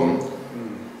forgotten?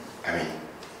 I mean,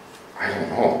 I don't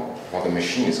know what the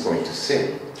machine is going to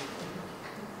say.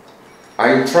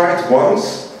 I tried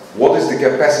once, what is the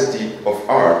capacity of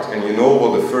art? And you know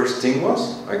what the first thing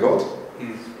was I got?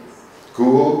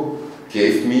 Google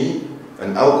gave me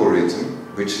an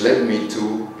algorithm which led me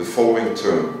to the following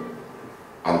term: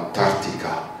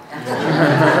 Antarctica.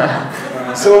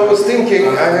 So I was thinking,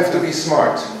 I have to be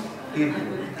smart.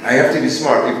 I have to be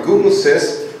smart. If Google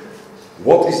says,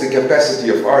 what is the capacity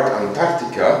of art,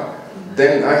 Antarctica,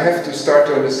 then I have to start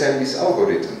to understand these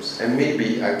algorithms. And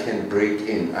maybe I can break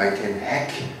in, I can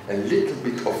hack a little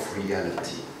bit of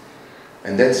reality.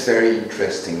 And that's very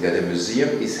interesting, that a museum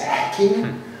is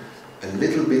hacking a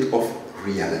little bit of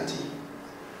reality.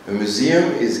 A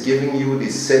museum is giving you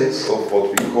this sense of what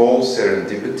we call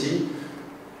serendipity,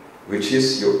 which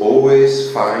is you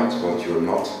always find what you're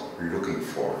not looking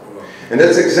for. And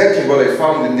that's exactly what I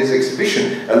found in this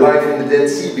exhibition, Alive in the Dead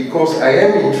Sea, because I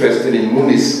am interested in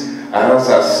Muniz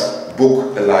Araza's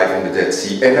book, Alive in the Dead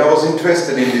Sea, and I was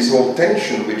interested in this whole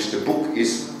tension which the book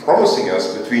is promising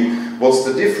us between what's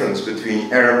the difference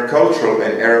between Arab cultural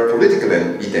and Arab political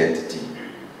identity.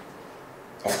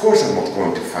 Of course I'm not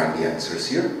going to find the answers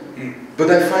here, but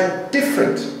I find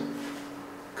different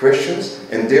questions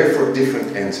and therefore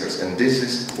different answers, and this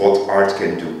is what art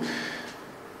can do.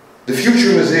 The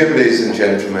future museum, ladies and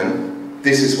gentlemen,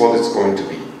 this is what it's going to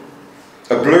be.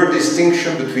 A blurred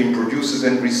distinction between producers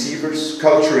and receivers.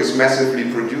 Culture is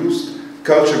massively produced.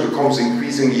 Culture becomes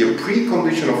increasingly a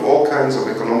precondition of all kinds of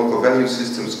economical value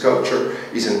systems. Culture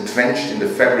is entrenched in the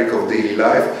fabric of daily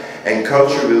life, and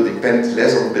culture will depend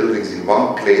less on buildings in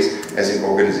one place as in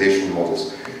organization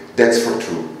models. That's for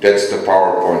true. That's the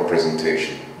PowerPoint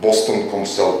presentation. Boston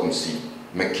Consultancy,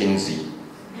 McKinsey.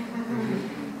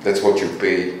 That's what you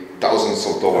pay thousands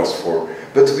of dollars for.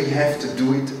 But we have to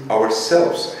do it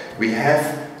ourselves. We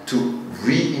have to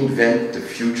reinvent the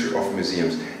future of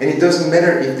museums. And it doesn't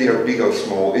matter if they are big or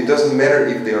small. It doesn't matter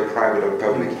if they are private or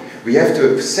public. We have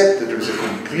to accept that there's a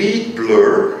complete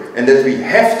blur and that we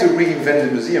have to reinvent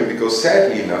the museum, because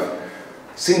sadly enough,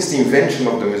 since the invention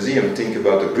of the museum, think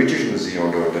about the British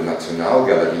Museum or the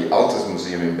Nationalgalerie, Altes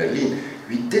Museum in Berlin,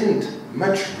 we didn't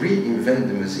much reinvent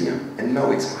the museum, and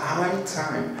now it's high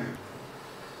time.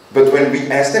 But when we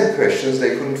asked them questions,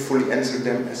 they couldn't fully answer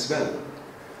them as well.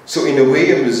 So in a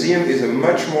way, a museum is a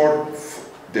much more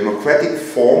democratic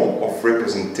form of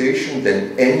representation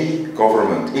than any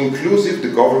government, inclusive the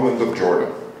government of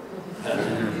Jordan.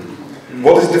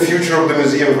 What is the future of the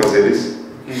museum, Vassilis?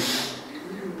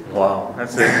 Wow,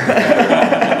 that's it.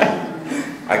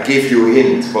 I gave you a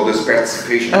hint for this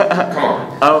participation. Come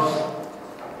on.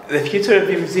 The future of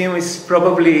the museum is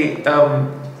probably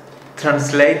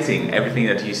translating everything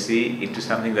that you see into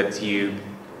something that you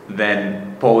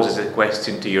then pose as a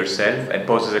question to yourself and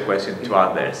pose as a question to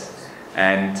others.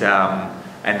 And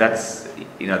that's,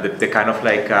 you know, the kind of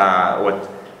like what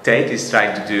Tate is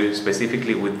trying to do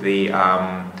specifically with the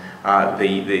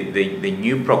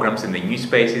new programs and the new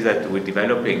spaces that we're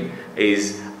developing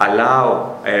is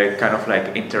allow a kind of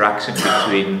like interaction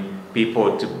between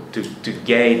people to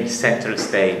gain central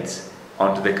states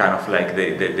onto the kind of like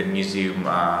the museum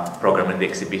program and the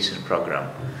exhibition program.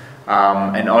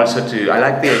 And also I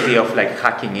like the idea of like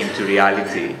hacking into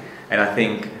reality, and I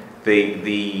think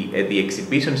the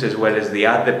exhibitions as well as the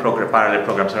other parallel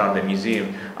programs around the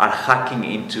museum are hacking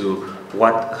into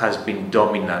what has been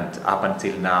dominant up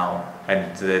until now.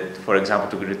 And for example,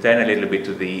 to return a little bit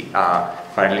to the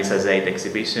Vassilis Oikonomopoulos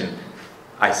exhibition,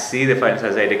 I see the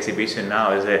Vassilis Oikonomopoulos exhibition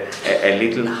now as a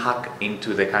little hack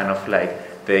into the kind of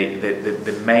like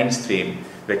the mainstream,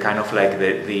 the kind of like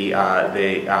the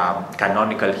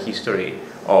canonical history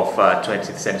of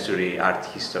 20th century art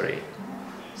history.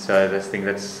 So I think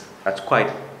that's quite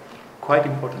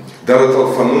important. Darat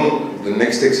al Funun, the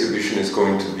next exhibition is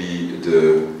going to be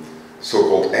the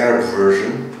so-called Arab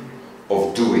version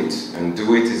of Do It. And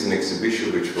Do It is an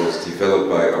exhibition which was developed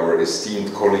by our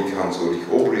esteemed colleague Hans-Ulrich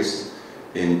Obrist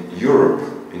in Europe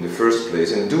in the first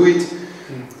place. And Do It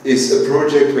is a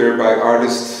project whereby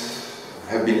artists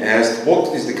have been asked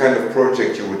what is the kind of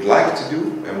project you would like to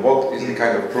do and what is the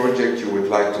kind of project you would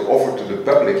like to offer to the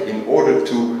public in order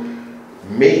to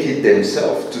make it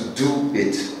themselves, to do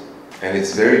it. And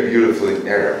it's very beautiful in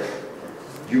Arab.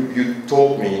 You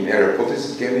told me in Arab, what is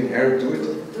it again in Arab? Do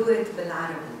it? Do it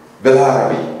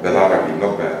بالعربي. بالعربي,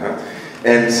 not bad, huh?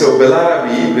 And so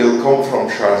بالعربي will come from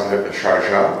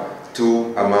Sharjah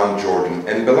to Amman, Jordan.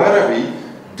 And بالعربي,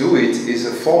 Do It is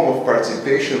a form of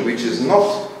participation which is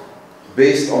not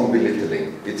based on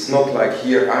belittling. It's not like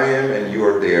here I am and you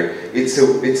are there. It's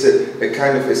a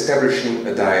kind of establishing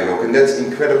a dialogue, and that's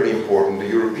incredibly important. The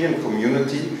European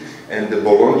community and the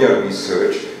Bologna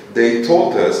research, they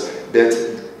taught us that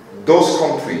those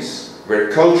countries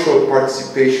where cultural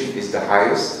participation is the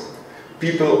highest,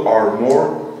 people are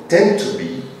tend to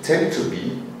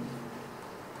be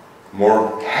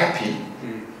more happy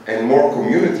and more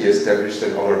community established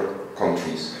than other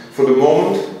countries. For the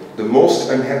moment, the most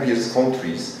unhappiest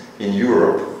countries in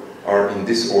Europe are in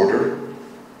this order: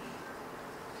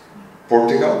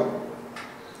 Portugal,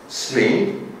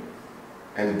 Spain,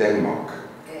 and Denmark.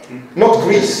 Not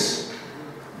Greece,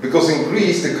 because in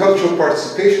Greece the cultural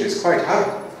participation is quite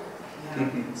high.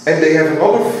 And they have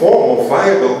another form of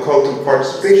viable cultural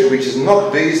participation which is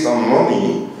not based on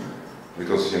money,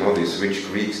 because you know these rich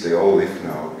Greeks, they all live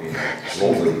now in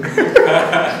London.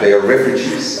 They are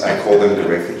refugees. I call them the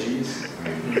refugees.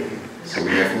 So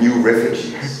we have new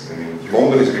refugees. I mean,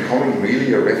 London is becoming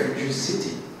really a refugee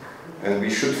city, and we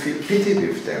should feel pity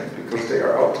with them because they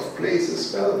are out of place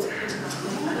as well.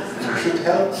 We should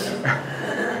help them.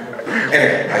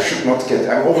 Anyway, I should not get.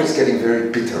 I'm always getting very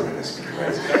bitter when I speak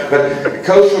about it. But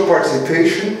cultural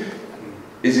participation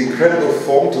is an incredible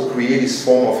form to create this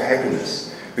form of happiness.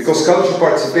 Because cultural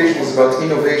participation is about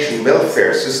innovation,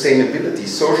 welfare, sustainability,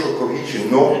 social cohesion,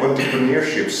 no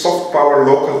entrepreneurship, soft power,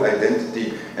 local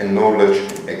identity, and knowledge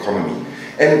economy.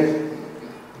 And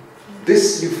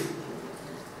this,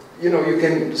 you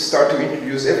can start to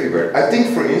introduce everywhere. I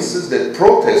think, for instance, that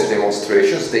protest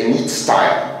demonstrations, they need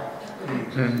style.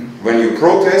 When you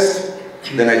protest,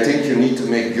 then I think you need to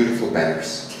make beautiful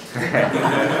banners.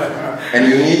 And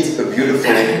you need a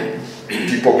beautiful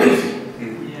typography.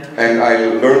 And I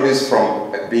learned this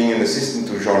from being an assistant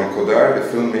to Jean Codard, the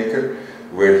filmmaker,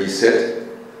 where he said,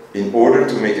 in order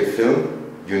to make a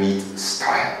film, you need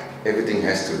style. Everything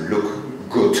has to look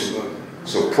good.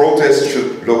 So protest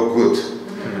should look good.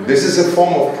 This is a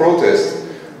form of protest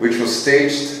which was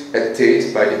staged at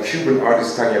Tate by the Cuban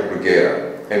artist Tania Bruguera.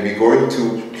 And we're going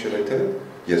to, should I tell it?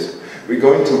 Yes. We're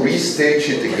going to restage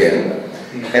it again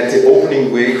at the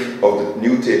opening wave of the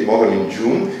new Tate Modern in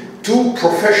June. Two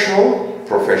professional,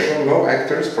 no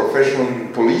actors,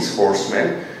 professional police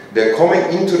horsemen, they're coming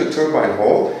into the turbine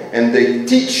hall and they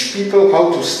teach people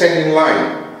how to stand in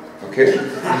line. Okay?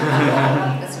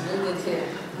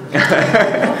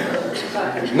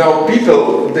 Now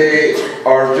people, they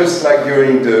are just like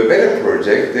during the Weather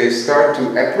project, they start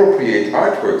to appropriate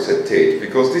artworks at Tate,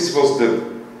 because this was the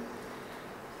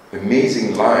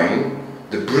amazing line,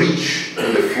 the breach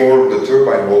in the floor of the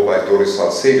turbine hall by Doris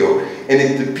Salcedo,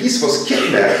 and the piece was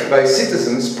kidnapped by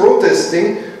citizens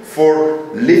protesting for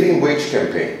living wage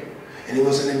campaign. And it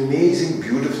was an amazing,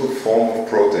 beautiful form of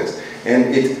protest.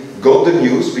 And it got the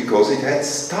news because it had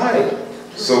style.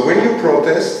 So when you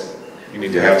protest, you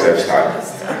have to have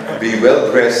style. Be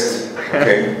well dressed,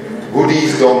 okay?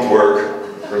 Hoodies don't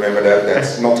work. Remember that,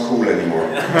 that's not cool anymore.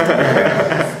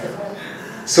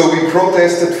 So we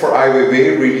protested for Ai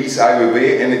Weiwei, release Ai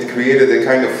Weiwei, and it created a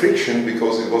kind of friction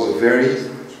because it was a very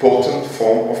potent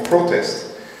form of protest.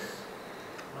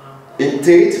 In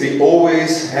Tate, we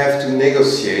always have to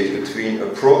negotiate between a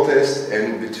protest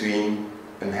and between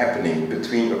an happening,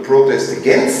 between a protest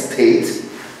against Tate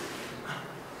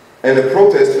and a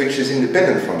protest which is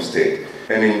independent from state.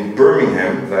 And in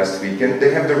Birmingham last weekend,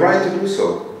 they have the right to do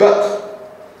so,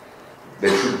 but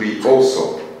they should be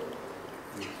also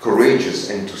courageous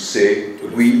and to say,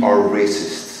 we are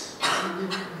racists.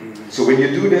 So when you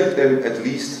do that, then at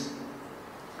least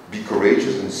be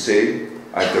courageous and say,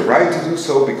 I have the right to do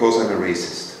so because I'm a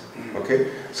racist.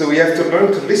 Okay? So we have to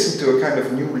learn to listen to a kind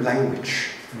of new language,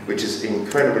 which is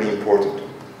incredibly important.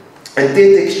 And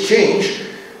Tate Exchange,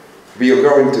 we are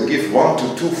going to give 1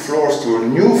 to 2 floors to a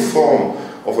new form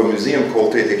of a museum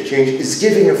called Tate Exchange, is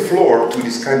giving a floor to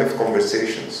these kind of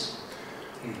conversations.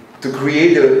 To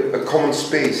create a common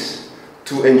space,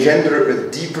 to engender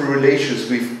a deeper relations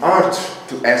with art,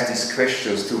 to ask these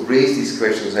questions, to raise these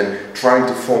questions and trying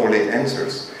to formulate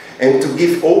answers. And to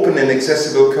give open and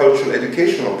accessible cultural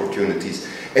education opportunities.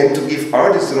 And to give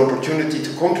artists an opportunity to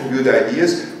contribute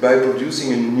ideas by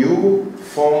producing a new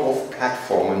form of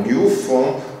platform, a new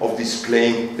form of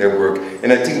displaying their work.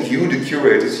 And I think you, the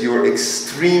curators, you are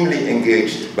extremely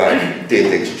engaged by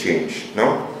Tate Exchange,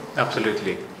 no?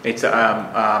 Absolutely. It's a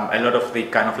lot of the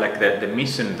kind of like the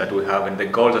mission that we have and the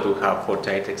goals that we have for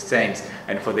Tate Exchange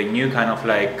and for the new kind of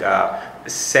like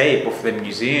shape of the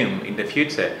museum in the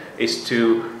future is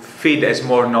to feed as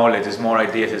more knowledge, as more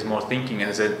ideas, as more thinking, and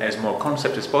as more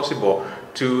concepts as possible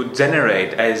to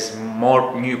generate as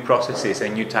more new processes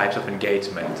and new types of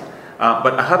engagement.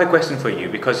 But I have a question for you,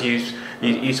 because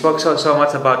you spoke so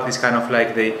much about this kind of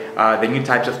like the new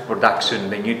types of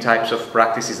production, the new types of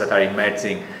practices that are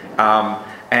emerging,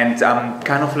 and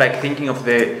kind of like thinking of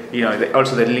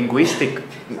also the linguistic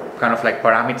kind of like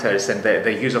parameters and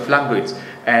the use of language.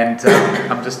 And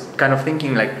I'm just kind of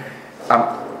thinking like,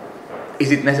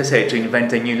 is it necessary to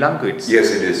invent a new language? Yes,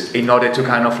 it is. In order to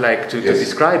kind of like to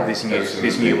describe these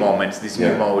new moments, these new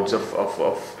Yeah. modes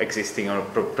of existing or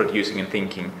producing and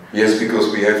thinking. Yes,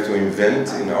 because we have to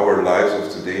invent in our lives of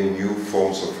today new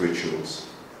forms of rituals.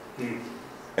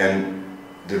 And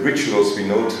the rituals we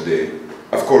know today,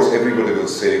 of course everybody will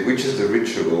say, which is the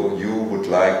ritual you would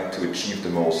like to achieve the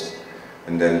most?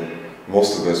 And then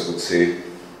most of us would say,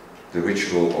 the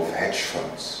ritual of hedge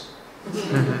funds.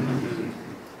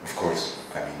 Of course,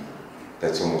 I mean,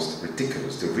 that's almost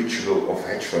ridiculous. The ritual of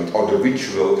hedge fund, or the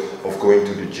ritual of going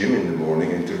to the gym in the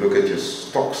morning and to look at your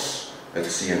stocks at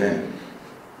CNN.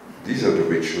 These are the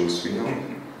rituals we know.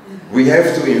 We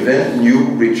have to invent new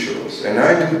rituals. And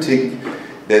I do think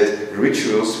that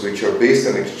rituals which are based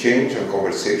on exchange, on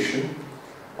conversation,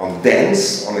 on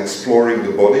dance, on exploring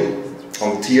the body,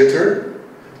 on theater,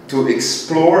 to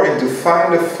explore and to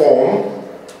find a form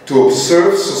to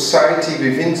observe society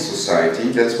within society.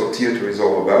 That's what theater is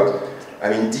all about. I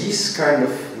mean, these kind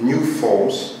of new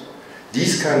forms,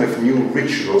 these kind of new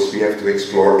rituals we have to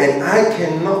explore, and I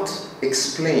cannot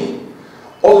explain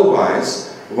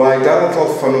otherwise why Darat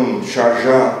Funun,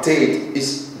 Sharjah, Tate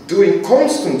is doing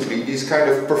constantly these kind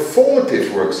of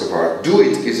performative works of art. Do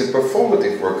It is a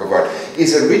performative work of art,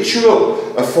 is a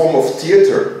ritual, a form of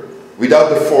theater, without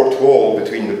the fourth wall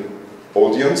between the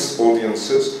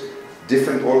audiences,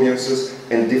 different audiences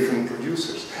and different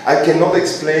producers. I cannot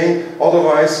explain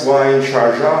otherwise why in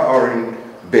Sharjah or in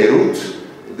Beirut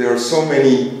there are so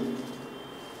many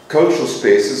cultural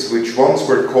spaces which once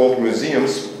were called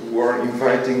museums who are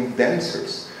inviting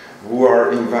dancers, who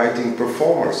are inviting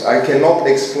performers. I cannot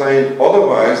explain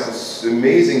otherwise this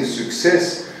amazing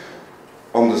success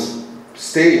on the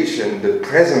stage and the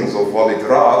presence of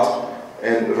Darat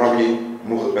and Rabbi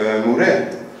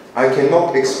Mouret. I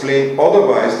cannot explain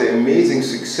otherwise the amazing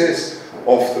success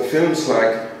of the films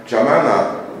like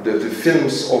Jamana, the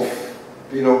films of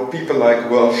people like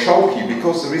Shauki,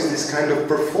 because there is this kind of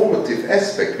performative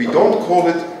aspect. We don't call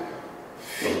it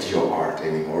video art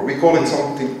anymore, we call it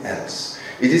something else.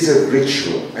 It is a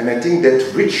ritual, and I think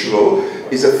that ritual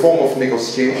is a form of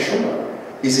negotiation,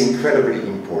 is incredibly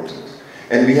important.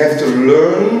 And we have to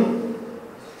learn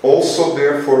also,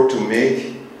 therefore, to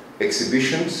make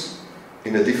exhibitions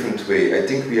in a different way. I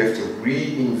think we have to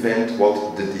reinvent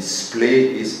what the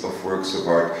display is of works of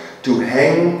art. To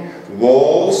hang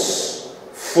walls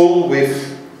full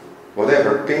with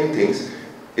whatever paintings,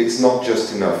 it's not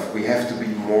just enough. We have to be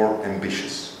more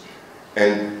ambitious.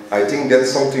 And I think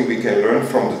that's something we can learn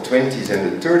from the 20s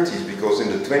and the 30s, because in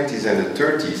the 20s and the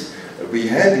 30s, we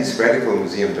had these radical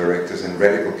museum directors and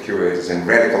radical curators and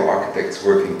radical architects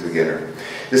working together.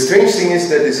 The strange thing is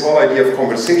that this whole idea of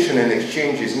conversation and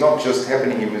exchange is not just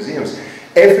happening in museums.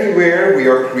 Everywhere we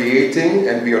are creating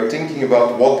and we are thinking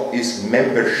about what is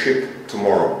membership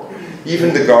tomorrow.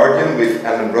 Even The Guardian with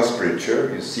Alan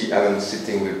Rusbridger, you see Alan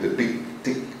sitting with the big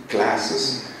thick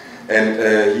glasses,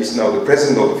 and he's now the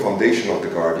president of the foundation of The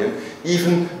Guardian.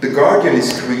 Even The Guardian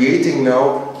is creating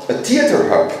now a theater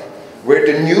hub, where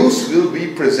the news will be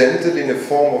presented in a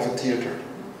form of a theater.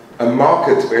 A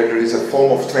market where there is a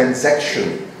form of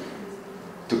transaction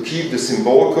to keep the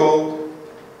symbolical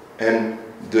and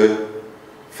the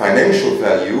financial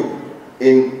value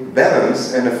in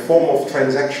balance, and a form of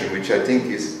transaction, which I think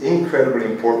is incredibly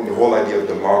important, the whole idea of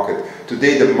the market.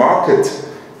 Today the market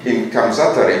in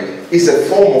Kamsatari is a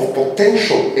form of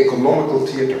potential economical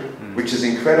theater, which is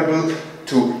incredible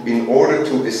in order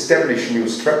to establish new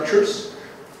structures.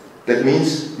 That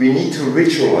means we need to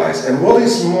ritualize. And what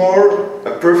is more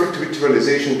a perfect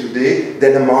ritualization today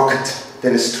than a market,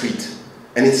 than a street?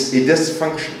 And it does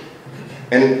function.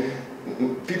 And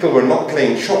people were not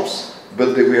playing shops,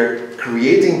 but they were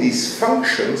creating these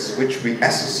functions which we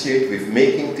associate with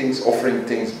making things, offering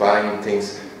things, buying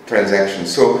things,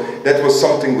 transactions. So that was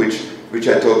something which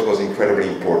I thought was incredibly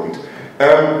important.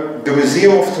 The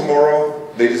Museum of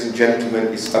Tomorrow, ladies and gentlemen,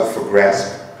 is up for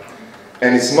grasp.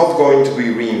 And it's not going to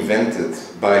be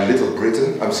reinvented by Little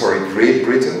Britain, I'm sorry, Great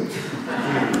Britain.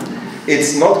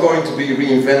 It's not going to be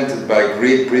reinvented by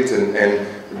Great Britain and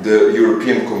the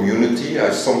European community.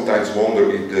 I sometimes wonder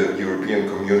if the European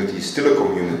community is still a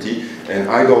community, and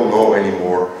I don't know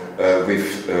anymore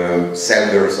with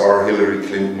Sanders or Hillary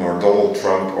Clinton or Donald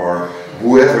Trump or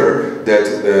whoever that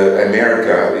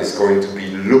America is going to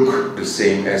look the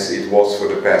same as it was for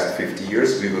the past 50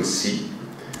 years. We will see.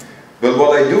 But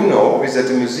what I do know is that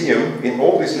the museum, in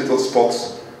all these little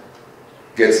spots,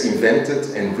 gets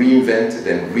invented and reinvented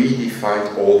and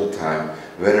redefined all the time,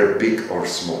 whether big or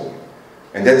small.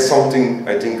 And that's something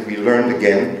I think we learned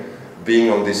again, being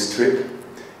on this trip,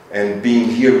 and being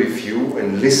here with you,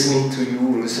 and listening to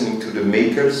you, listening to the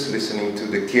makers, listening to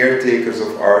the caretakers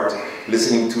of art,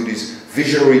 listening to these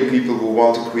visionary people who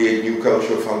want to create new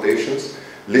cultural foundations,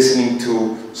 listening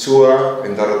to Sua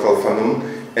and Darat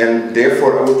al-Funun. And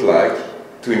therefore I would like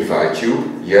to invite you,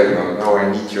 Yernan, now I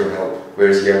need your help. Where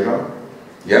is Yernan?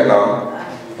 Yernan?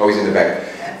 Oh, he's in the back.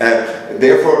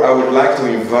 Therefore I would like to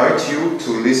invite you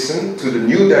to listen to the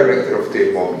new director of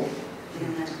Tate Modern,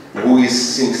 who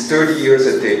is since 30 years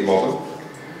at Tate Modern,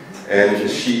 and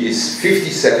she is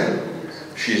 57.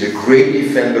 She's a great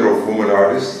defender of women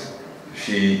artists.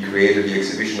 She created the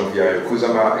exhibition of Yaya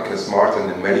Kusama, Agnes Martin,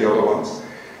 and many other ones.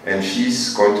 And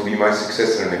she's going to be my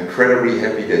successor, and I'm incredibly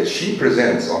happy that she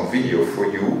presents on video for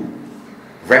you,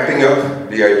 wrapping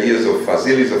up the ideas of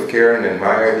Vassilis, of Karen, and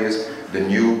my ideas, the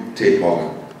new Tate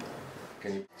Modern.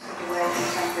 Can you? The way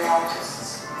contemporary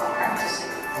artists are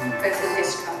practicing, both in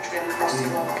this country and across the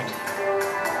world.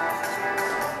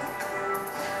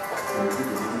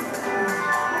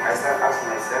 I start asking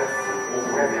myself,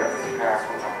 where the artistic art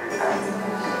contemporary art,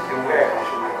 and where I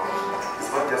should go. It's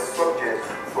not just subject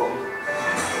for me.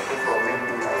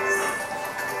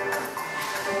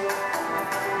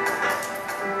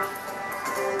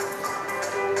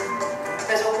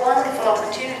 There's a wonderful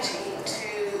opportunity to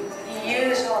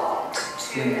use art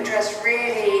to address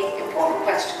really important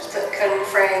questions that can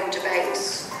frame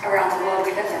debates around the world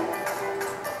we live in.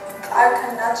 Art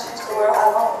cannot change the world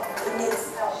alone. It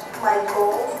needs help. My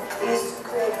goal is to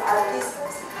create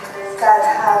artists that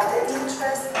have the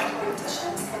interest of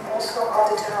politicians and also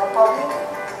of the general public.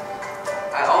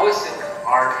 I always think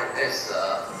art is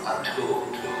a tool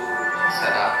to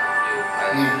set up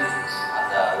new questions,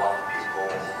 and I want people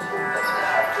who doesn't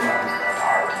have to understand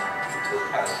art to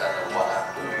understand what I'm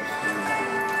doing.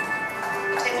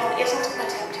 Tate Modern isn't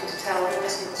attempting to tell a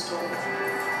single story.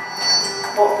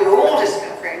 What we're all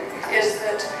discovering is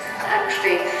that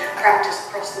actually practice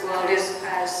across the world is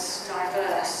as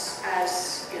diverse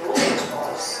as it always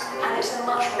was, and it's a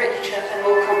much richer and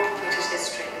more complicated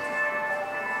history.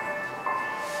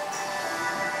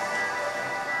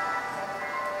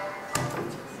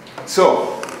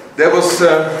 So, That was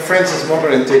Francis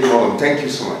Modern and Tate Modern. Thank you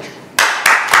so much.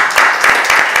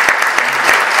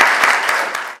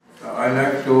 I'd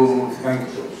like to thank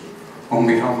you on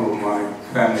behalf of my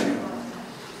family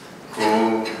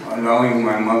for allowing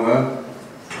my mother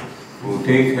to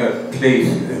take her place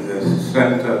in the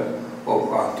center of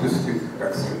artistic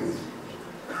excellence.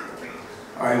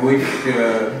 I wish she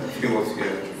was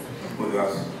here with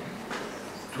us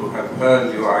to have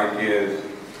heard your ideas,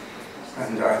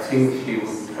 and I think she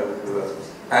would have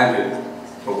added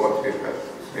to what you have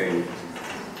said.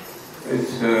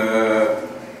 It's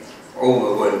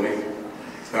overwhelming.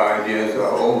 The ideas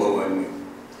are overwhelming.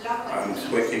 I'm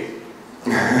sweating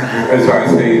as I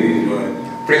say these words.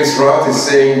 Prince Rat is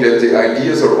saying that the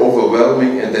ideas are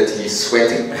overwhelming and that he's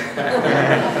sweating.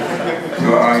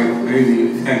 So I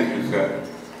really thank you, sir,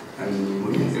 and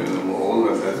wish you all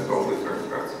the best of the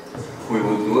success. We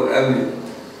will do everything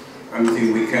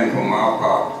we can from our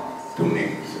part to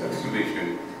make this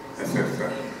exhibition a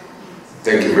success.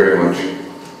 Thank you very much.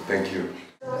 Thank you.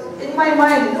 In my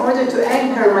mind, in order to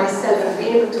anchor myself and be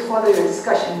able to follow your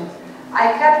discussion,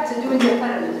 I kept doing the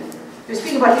parallel. You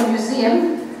speak about the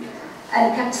museum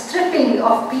and kept stripping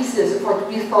off pieces of what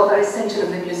we thought are essential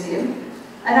in the museum.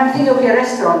 And I'm thinking, okay, a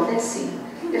restaurant, let's see.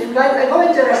 If I go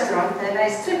into a restaurant and I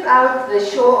strip out the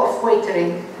show of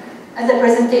waitering and the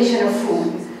presentation of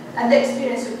food and the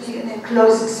experience of being in an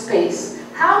enclosed space,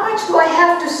 how much do I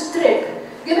have to strip,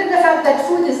 given the fact that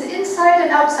food is inside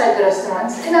and outside the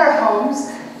restaurants, in our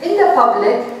homes, in the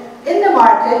public, in the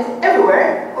market,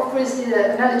 everywhere? Obviously,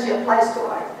 the analogy applies to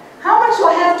art. How much do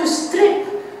I have to strip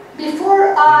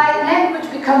before language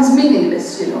becomes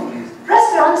meaningless, you know?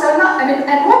 Restaurants are not,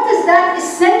 and what is that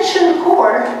essential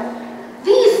core,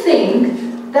 the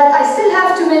thing that I still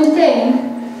have to maintain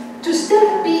to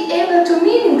still be able to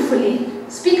meaningfully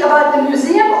speak about the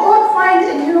museum or find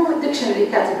a new dictionary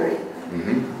category?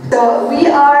 So we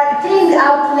are taking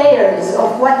out layers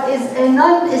of what is a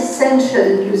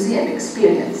non-essential museum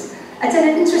experience. It's an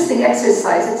interesting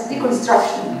exercise, it's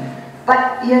deconstruction.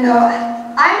 But, you know,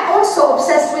 I'm also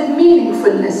obsessed with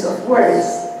meaningfulness of words.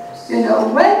 You know,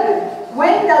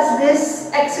 when does this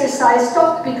exercise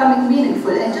stop becoming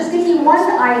meaningful? And just give me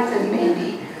one item,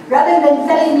 maybe, rather than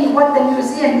telling me what the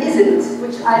museum isn't,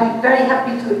 which I'm very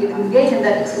happy to engage in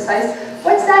that exercise.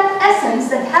 What's that essence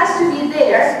that has to be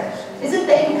there? Is it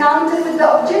the encounter with the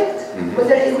object,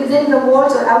 whether it's within the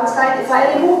walls or outside? If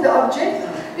I remove the object,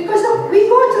 because we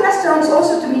go to restaurants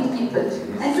also to meet people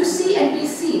and to see and be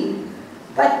seen.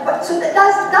 But so that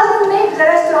doesn't make the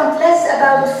restaurant less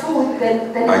about food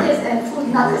than it is, and food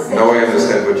not essential. Now I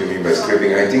understand what you mean by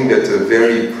stripping. I think that the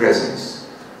very presence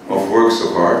of works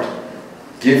of art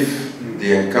give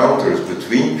the encounters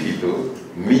between people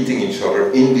meeting each other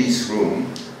in these rooms,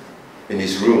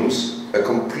 a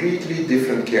completely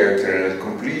different character and a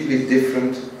completely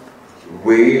different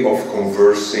way of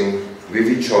conversing with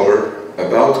each other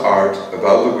about art,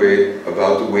 about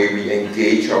the way we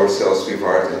engage ourselves with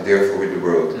art and therefore with the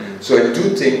world. So I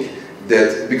do think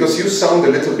that, because you sound a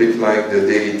little bit like the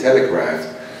Daily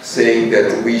Telegraph, saying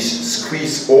that we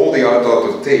squeeze all the art out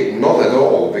of Tate. Not at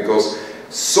all, because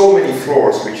so many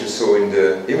flaws, which you saw in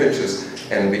the images,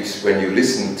 and which when you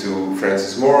listen to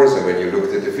Francis Morris and when you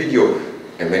looked at the video,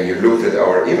 and when you looked at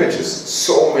our images,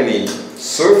 so many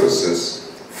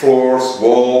surfaces, floors,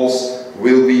 walls,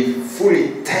 will be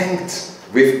fully tanked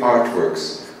with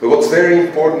artworks. But what's very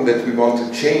important that we want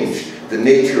to change the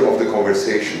nature of the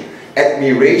conversation.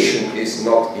 Admiration is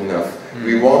not enough.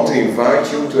 We want to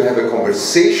invite you to have a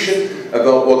conversation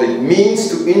about what it means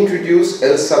to introduce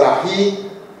El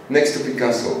Salahi next to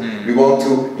Picasso. We want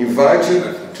to invite you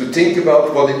to think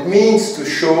about what it means to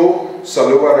show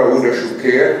Saloua Raouda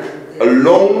Choucair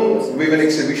along with an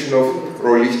exhibition of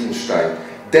Roy Lichtenstein.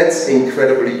 That's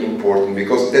incredibly important,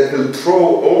 because that will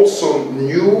throw also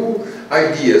new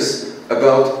ideas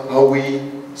about how we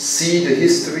see the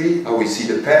history, how we see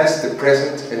the past, the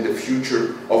present and the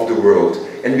future of the world.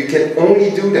 And we can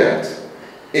only do that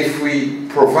if we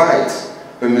provide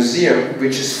a museum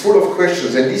which is full of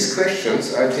questions, and these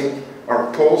questions, I think, are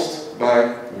posed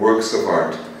by works of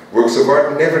art. Works of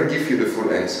art never give you the full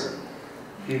answer.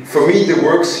 For me, the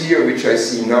works here, which I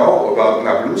see now about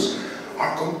Nablus,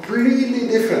 are completely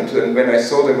different than when I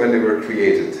saw them when they were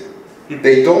created.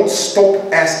 They don't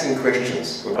stop asking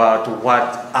questions about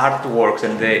what artworks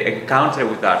and the encounter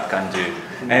with art can do.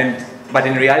 But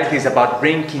in reality, it's about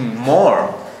bringing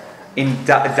more in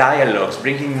dialogues,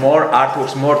 bringing more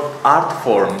artworks, more art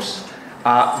forms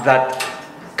that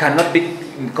cannot be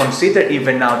considered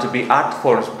even now to be art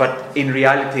forms, but in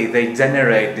reality they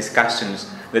generate discussions,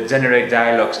 they generate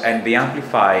dialogues, and they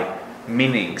amplify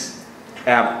meanings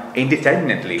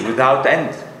indeterminately, without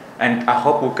end. And I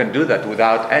hope we can do that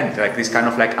without end, like this kind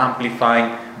of like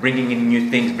amplifying, bringing in new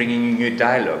things, bringing in new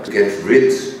dialogues. Get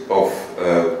rid of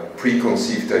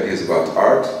preconceived ideas about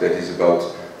art, that is about,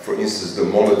 for instance, the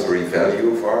monetary value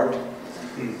of art,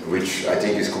 which I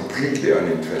think is completely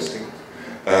uninteresting.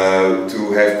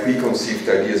 To have preconceived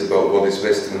ideas about what is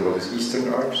Western and what is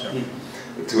Eastern art.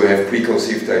 To have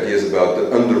preconceived ideas about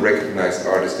the under-recognized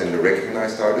artist and the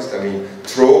recognized artist. I mean,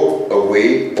 throw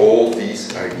away all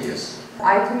these ideas.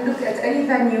 I can look at any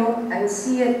venue and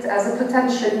see it as a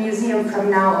potential museum from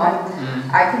now on.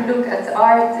 I can look at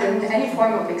art in any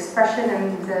form of expression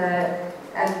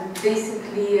and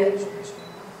basically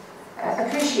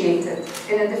appreciate it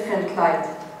in a different light.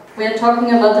 We are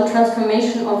talking about the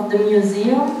transformation of the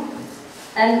museum,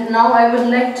 and now I would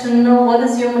like to know what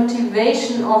is your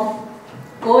motivation of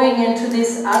going into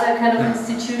this other kind of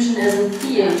institution as a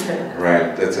theater?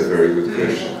 Right, that's a very good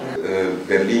question.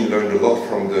 Berlin learned a lot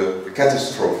from the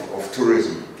catastrophe of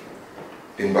tourism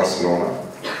in Barcelona.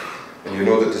 And you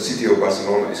know that the city of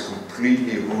Barcelona is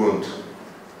completely ruined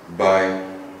by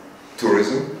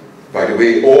tourism. By the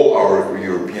way, all our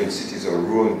European cities are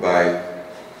ruined by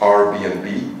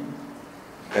Airbnb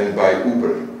and by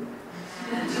Uber.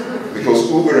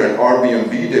 Because Uber and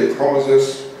Airbnb, they promise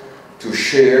us to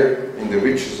share in the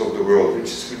riches of the world, which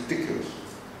is ridiculous.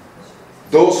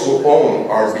 Those who own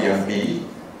Airbnb,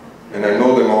 and I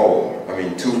know them all, I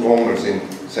mean, 2 owners in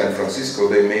San Francisco,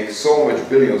 they make so much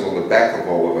billions on the back of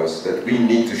all of us that we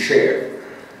need to share.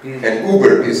 And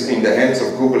Uber is in the hands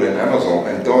of Google and Amazon,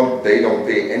 and they don't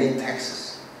pay any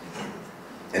taxes.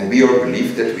 And we all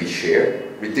believe that we share.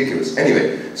 Ridiculous.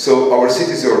 Anyway, so our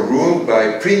cities are ruined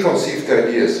by preconceived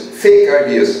ideas, fake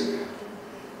ideas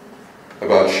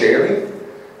about sharing.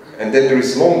 And then there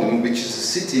is London, which is a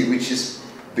city which is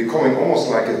becoming almost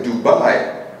like a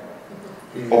Dubai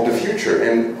of the future.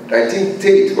 And I think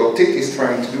Tate, what Tate is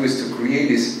trying to do is to create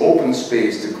this open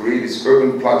space, to create this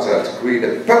urban plaza, to create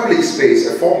a public space,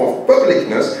 a form of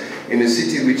publicness in a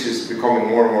city which is becoming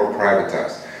more and more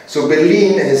privatized. So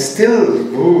Berlin has still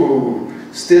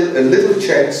a little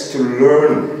chance to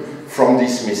learn from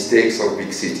these mistakes of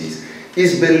big cities.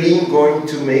 Is Berlin going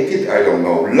to make it? I don't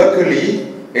know.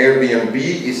 Luckily, Airbnb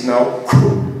is now...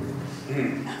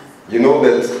 You know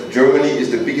that Germany is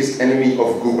the biggest enemy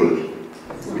of Google,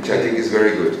 which I think is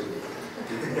very good.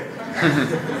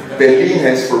 Berlin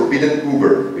has forbidden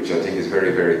Uber, which I think is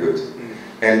very, very good.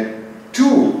 And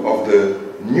 2 of the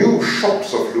new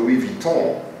shops of Louis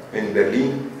Vuitton in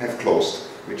Berlin have closed,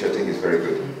 which I think is very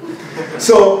good.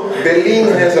 So Berlin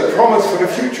has a promise for the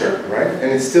future, right?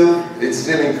 And it's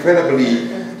still incredibly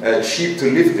cheap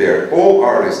to live there. All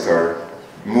artists are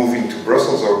moving to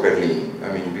Brussels or Berlin.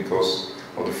 I mean, because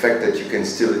of the fact that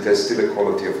it has still a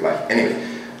quality of life. Anyway,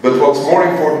 but what's more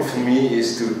important for me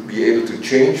is to be able to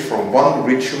change from one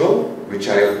ritual, which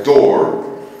I adore,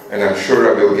 and I'm sure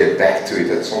I will get back to it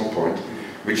at some point,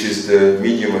 which is the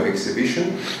medium of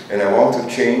exhibition, and I want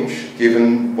to change,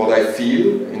 given what I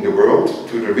feel in the world,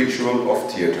 to the ritual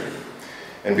of theater.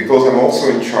 And because I'm also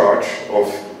in charge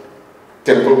of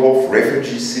Tempelhof,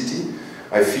 refugee city,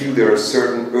 I feel there are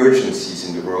certain urgencies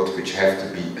in the world which have to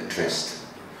be addressed.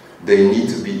 They need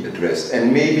to be addressed.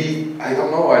 And maybe, I don't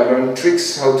know, I learned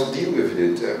tricks how to deal with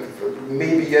it.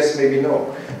 Maybe yes, maybe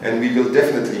no. And we will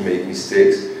definitely make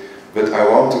mistakes. But I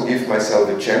want to give myself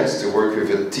a chance to work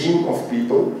with a team of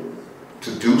people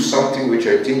to do something which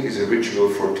I think is a ritual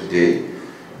for today.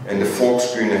 And the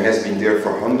Volksbühne has been there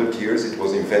for 100 years. It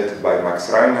was invented by Max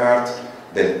Reinhardt,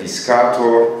 then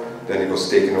Piscator, then it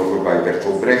was taken over by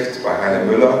Bertolt Brecht, by Heine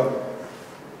Müller.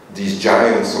 These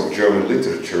giants of German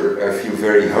literature, I feel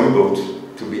very humbled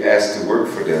to be asked to work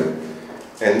for them.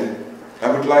 And I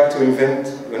would like to invent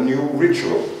a new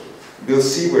ritual. We'll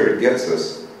see where it gets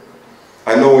us.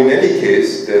 I know in any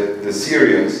case that the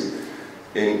Syrians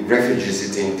in refugee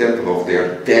city in Tempelhof, they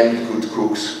are damn good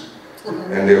cooks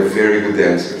and they are very good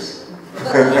dancers.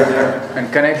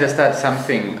 And can I just add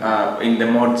something in the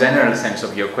more general sense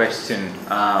of your question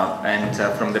and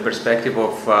from the perspective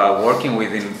of working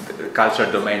within the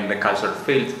cultural domain, the cultural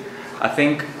field, I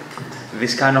think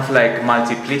this kind of like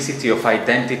multiplicity of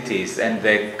identities and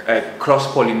the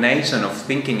cross-pollination of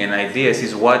thinking and ideas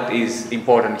is what is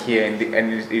important here in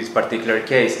this particular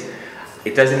case.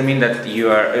 It doesn't mean that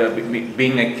you are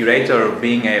being a curator or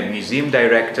being a museum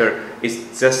director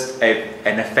is just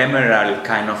an ephemeral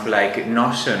kind of like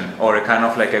notion or a kind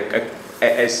of like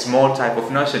a small type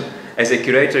of notion. As a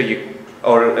curator,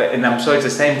 and I'm sure it's the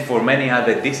same for many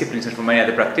other disciplines and for many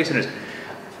other practitioners,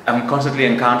 I'm constantly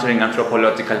encountering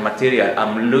anthropological material.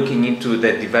 I'm looking into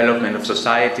the development of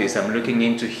societies. I'm looking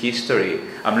into history.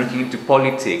 I'm looking into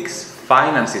politics,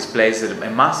 finances plays a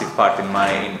massive part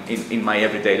in my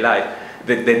everyday life.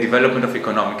 The development of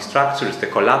economic structures, the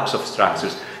collapse of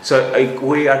structures. So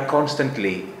we are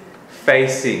constantly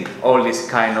facing all these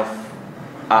kind of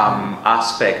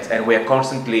aspects, and we are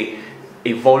constantly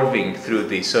evolving through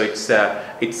this. So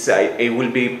it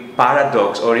will be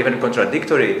paradox or even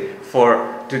contradictory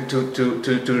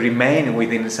to remain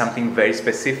within something very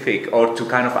specific, or to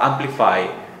kind of amplify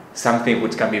something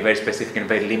which can be very specific and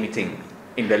very limiting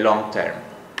in the long term.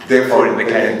 Therefore,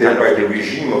 and thereby the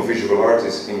regime of visual art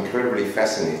is incredibly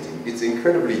fascinating. It's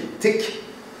incredibly thick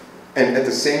and at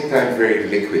the same time very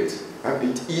liquid.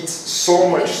 It eats so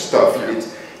much stuff,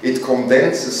 it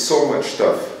condenses so much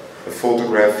stuff. A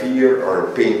photograph here or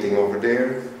a painting over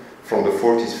there from the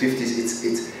 40s,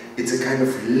 50s, it's a kind of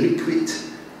liquid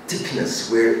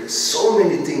thickness where so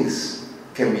many things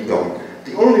can be done.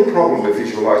 The only problem with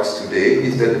visual arts today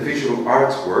is that the visual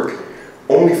artwork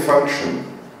only function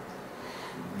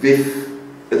with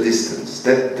a distance.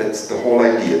 That's the whole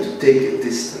idea, to take a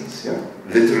distance, yeah?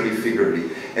 Literally, figuratively.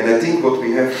 And I think what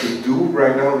we have to do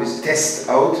right now is test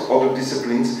out other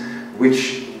disciplines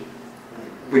which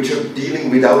are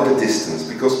dealing without the distance,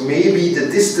 because maybe the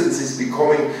distance is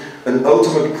becoming an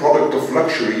ultimate product of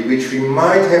luxury which we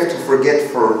might have to forget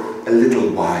for a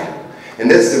little while. And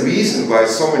that's the reason why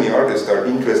so many artists are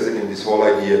interested in this whole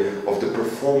idea of the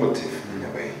performative in a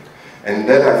way. And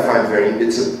that I find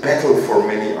it's a battle for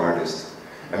many artists.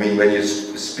 I mean, when you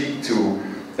speak to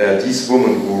these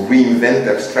women who reinvent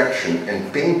abstraction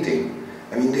and painting,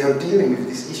 I mean, they are dealing with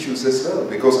these issues as well,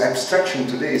 because abstraction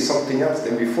today is something else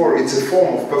than before. It's a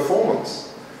form of performance.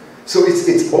 So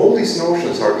it's all these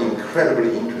notions are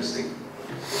incredibly interesting.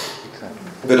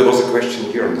 But there was a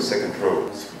question here on the second row.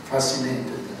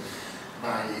 Fascinated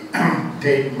by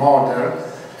Tate Modern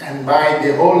and by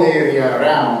the whole area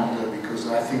around, because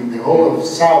I think the whole of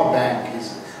South Bank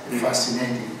is a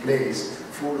fascinating place,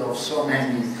 full of so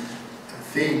many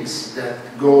things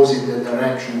that goes in the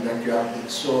direction that you have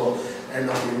so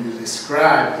eloquently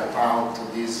described about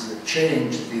this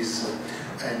change, this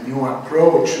new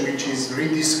approach, which is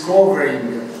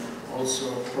rediscovering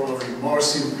also probably more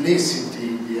simplicity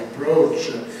in the approach,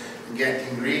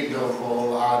 getting rid of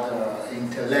all other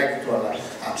intellectual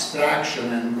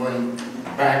abstraction and going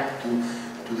back to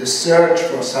the search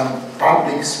for some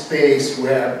public space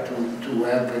where to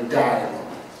have a dialogue.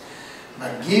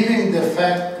 But given the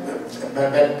fact,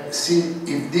 but see,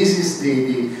 if this is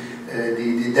the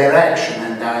direction,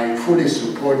 and I fully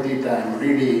support it, I'm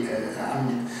really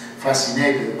I'm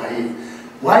fascinated by it,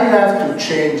 why you have to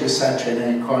change such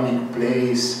an iconic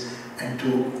place and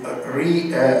to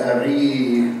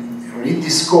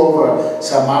rediscover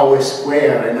somehow a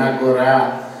square, an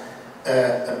agora,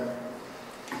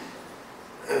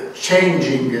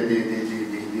 changing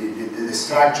the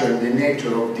structure, the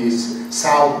nature of this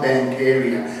South Bank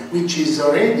area, which is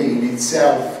already in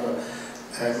itself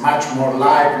much more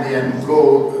lively and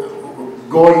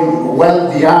going well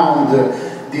beyond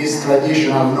this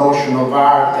traditional notion of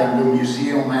art and the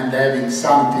museum, and having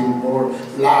something more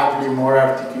lively, more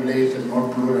articulated,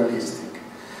 more pluralistic.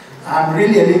 I'm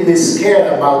really a little bit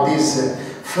scared about this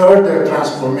further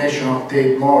transformation of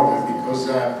Tate Modern, because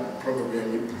probably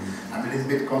I'm a little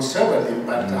bit conservative,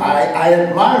 but I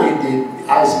admired it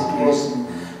as it was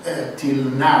till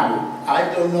now.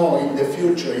 I don't know in the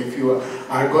future if you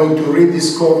are going to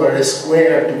rediscover a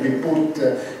square to be put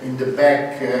in the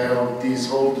back of this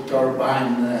old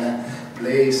turbine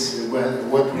place. Well,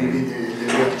 what will be the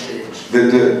real change?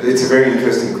 It's a very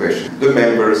interesting question. The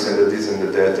members and the this and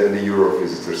the that and the Euro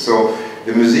visitors. So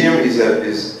the museum is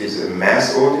a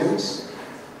mass audience.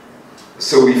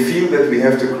 So we feel that we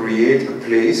have to create a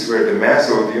place where the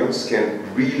mass audience can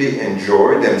really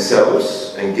enjoy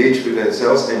themselves, engage with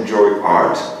themselves, enjoy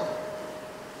art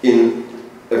in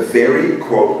a very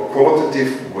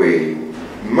qualitative way.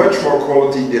 Much more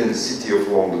quality than the City of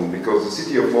London, because the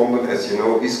City of London, as you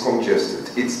know, is congested,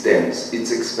 it's dense,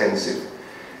 it's expensive.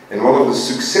 And one of the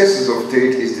successes of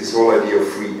Tate is this whole idea of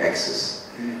free access.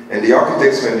 And the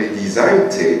architects, when they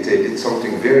designed Tate, they did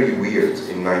something very weird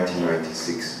in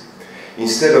 1996.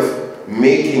 Instead of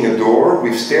making a door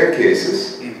with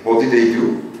staircases, what did they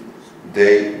do?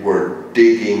 They were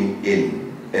digging in.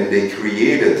 And they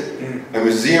created a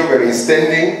museum where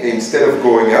instead of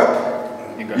going up,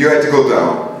 you had to go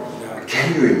down.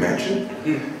 Can you imagine?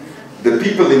 The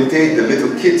people in Tate, the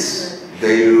little kids,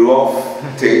 they love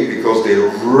Tate because they're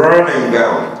running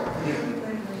down.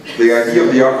 The idea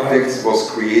of the architects was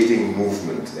creating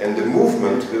movement, and the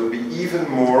movement will be even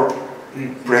more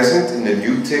present in the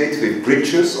new Tate with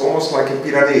bridges, almost like a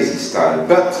Piranesi style.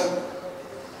 But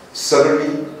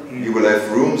suddenly you will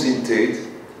have rooms in Tate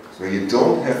where you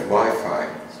don't have Wi-Fi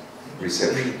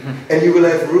reception. And you will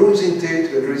have rooms in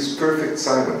Tate where there is perfect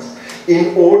silence.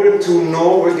 In order to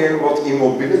know again what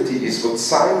immobility is, what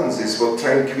silence is, what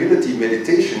tranquility,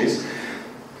 meditation is,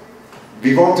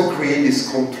 we want to create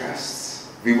these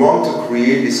contrasts. We want to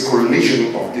create this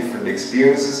collision of different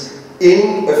experiences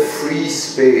in a free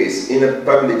space, in a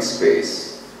public space.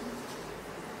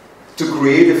 To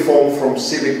create a form from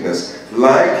civicness,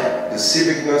 like the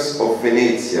civicness of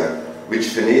Venezia, which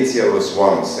Venezia was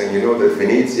once. And you know that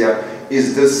Venezia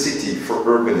is the city for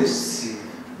urbanists,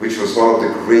 which was one of the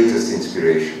greatest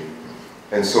inspiration.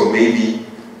 And so maybe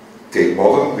Tate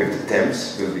Modern with the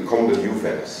Thames will become the new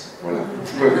Venice. Voilà.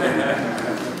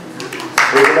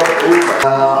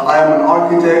 I am an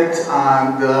architect,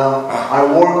 and I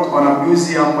worked on a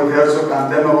museum with Herzog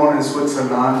and Demeron in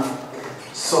Switzerland.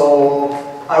 So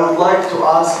I would like to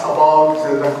ask about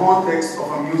the context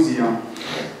of a museum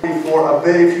for a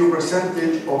very few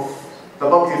percentage of the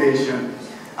population.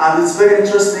 And it's very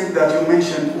interesting that you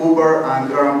mentioned Uber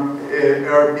and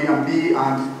Airbnb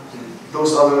and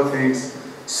those other things.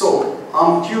 So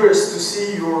I'm curious to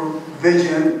see your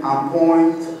vision and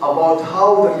point about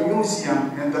how the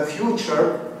museum in the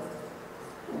future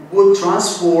would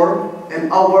transform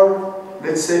in our,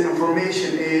 let's say,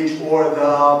 information age, or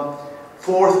the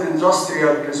fourth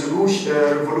industrial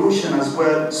revolution as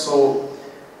well. So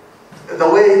the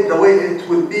way it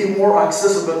would be more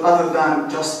accessible, other than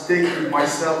just taking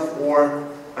myself or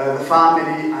the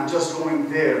family and just going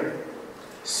there.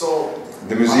 So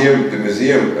the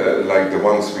museum, like the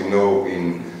ones we know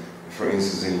in, for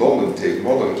instance, in London, Tate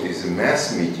Modern, is a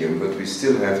mass medium, but we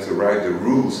still have to write the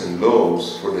rules and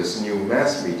laws for this new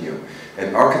mass medium.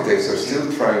 And architects are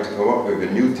still trying to come up with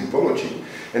a new typology.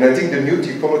 And I think the new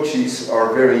typologies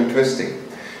are very interesting.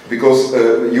 Because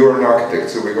you're an architect,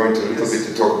 so we're going to a little bit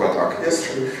to talk about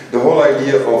architecture. Yes. The whole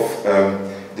idea of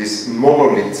this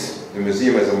monolith, the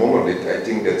museum as a monolith, I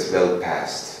think that's well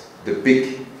past. The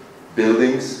big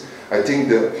buildings, I think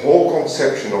the whole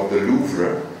conception of the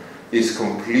Louvre is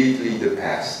completely the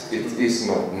past. It is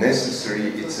not necessary,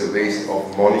 it's a waste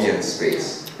of money and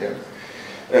space. Yeah?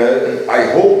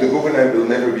 I hope the Guggenheim will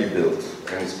never be built,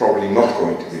 and it's probably not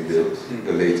going to be built.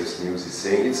 The latest news is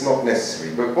saying it's not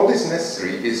necessary. But what is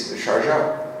necessary is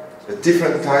Sharjah, a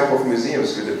different type of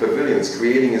museums with the pavilions,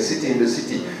 creating a city in the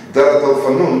city. Darat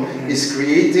al-Funun is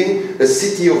creating a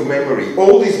city of memory.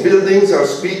 All these buildings are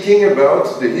speaking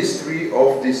about the history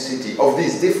of this city, of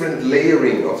this different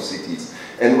layering of cities.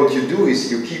 And what you do is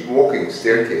you keep walking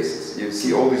staircases. You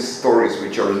see all these stories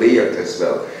which are layered as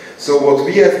well. So what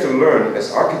we have to learn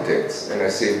as architects, and I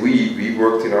say we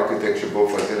worked in architecture,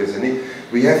 both Vassilis and me,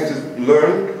 we have to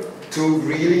learn to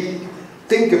really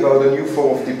think about a new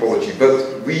form of typology,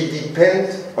 but we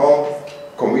depend on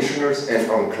commissioners and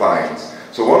on clients.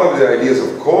 So one of the ideas of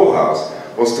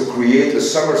Koolhaas was to create a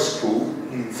summer school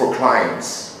for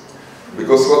clients.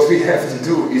 Because what we have to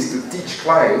do is to teach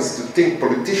clients to think,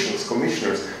 politicians,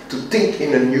 commissioners, to think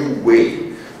in a new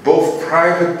way, both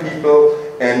private people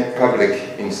and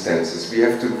public instances. We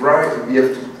have to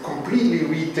completely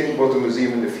rethink what the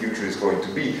museum in the future is going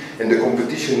to be. And the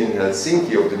competition in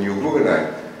Helsinki of the new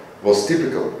Guggenheim was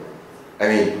typical. I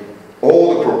mean,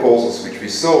 all the proposals which we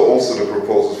saw, also the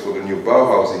proposals for the new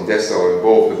Bauhaus in Dessau and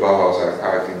both the Bauhaus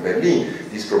Archive in Berlin,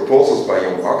 these proposals by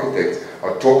young architects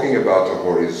are talking about a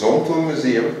horizontal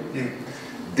museum,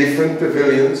 different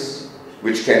pavilions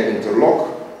which can interlock,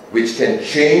 which can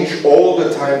change all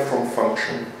the time from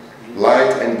function.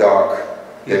 Light and dark,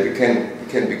 that we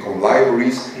can become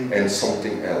libraries and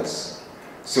something else.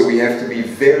 So we have to be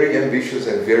very ambitious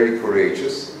and very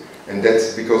courageous, and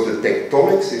that's because the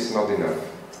tectonics is not enough.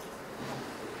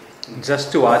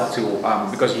 Just to add to,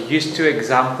 because you used two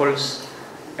examples,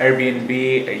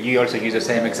 Airbnb, you also use the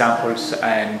same examples,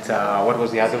 and what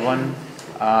was the other one?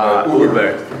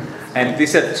 Uber. And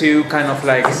these are two kind of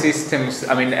like systems.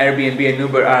 I mean, Airbnb and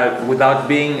Uber are, without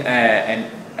being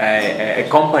a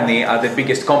company, are the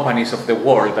biggest companies of the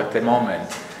world at the moment,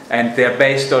 and they're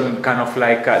based on kind of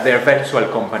like they're virtual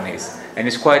companies. And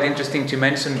it's quite interesting to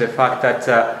mention the fact that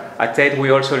at Tate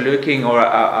we're also looking or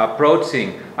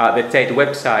approaching the Tate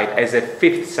website as a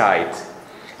fifth site,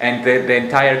 and the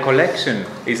entire collection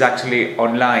is actually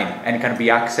online and can be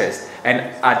accessed,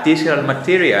 and additional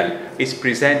material is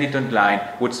presented online,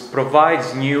 which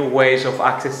provides new ways of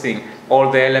accessing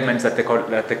all the elements that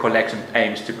the collection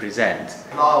aims to present.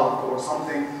 Cloud or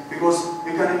something, because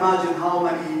you can imagine how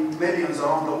many millions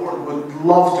around the world would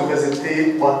love to visit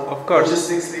Tate, but of course,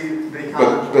 logistically they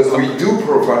can't. But we do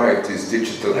provide this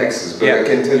digital access. But I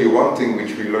can tell you one thing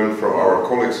which we learned from our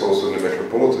colleagues also in the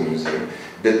Metropolitan Museum,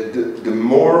 that the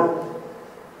more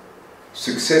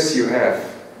success you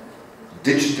have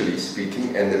digitally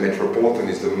speaking, and the Metropolitan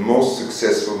is the most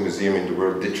successful museum in the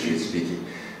world, digitally speaking.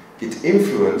 It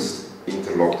influenced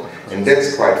Interlocked, and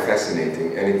that's quite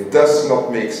fascinating. And it does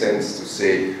not make sense to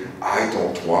say, I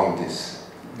don't want this.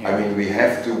 I mean, we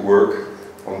have to work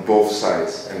on both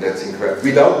sides, and that's incredible.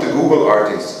 Without the Google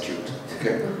Art Institute,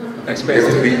 okay? You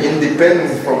have to be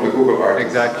independent from the Google Art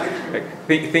Exactly.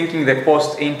 Thinking the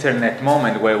post-internet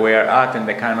moment where we are at, and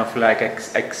the kind of like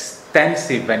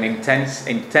extensive and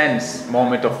intense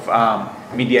moment of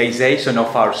mediaization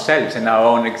of ourselves and our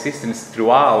own existence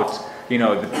throughout, you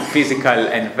know, the physical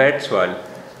and virtual,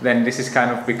 then this is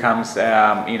kind of becomes,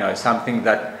 you know, something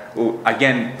that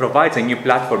again provides a new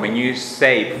platform, a new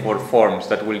shape for forms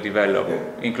that will develop,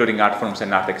 including art forms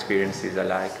and art experiences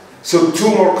alike. So 2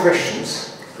 more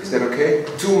questions. Is that okay?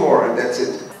 2 more and that's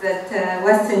it. That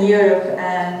Western Europe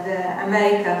and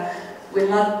America will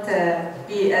not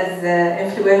be as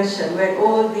influential, where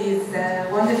all these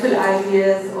wonderful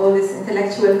ideas, all this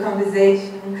intellectual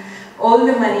conversation, all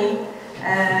the money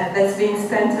that's being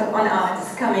spent on art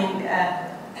is coming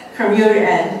from your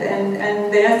end,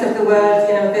 and the rest of the world,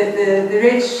 you know, the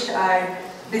rich are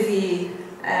busy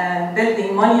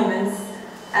building monuments,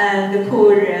 and the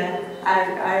poor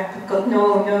are got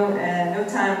no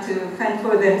time to fend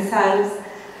for themselves,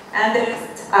 and the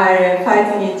rest are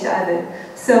fighting each other.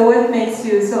 So what makes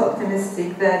you so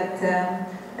optimistic that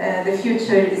the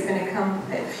future is going to come?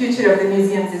 Future of the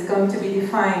museums is going to be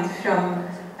defined from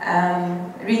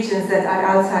regions that are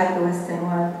outside the Western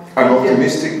world? I'm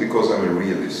optimistic because I'm a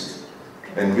realist,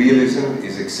 and realism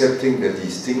is accepting that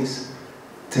these things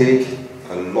take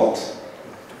a lot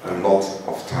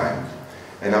of time.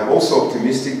 And I'm also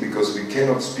optimistic because we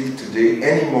cannot speak today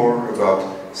anymore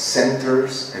about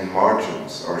centers and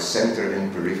margins, or center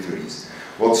and peripheries.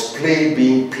 What's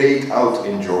being played out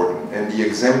in Jordan, and the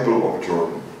example of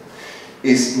Jordan,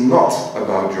 is not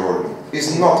about Jordan,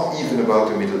 is not even about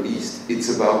the Middle East, it's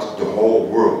about the whole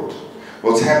world.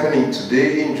 What's happening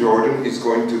today in Jordan is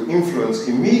going to influence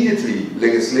immediately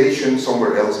legislation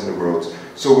somewhere else in the world.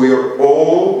 So we are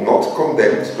all not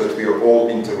condemned, but we are all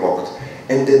interlocked.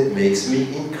 And that makes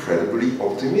me incredibly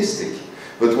optimistic.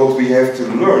 But what we have to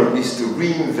learn is to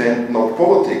reinvent not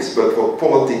politics, but what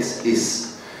politics is.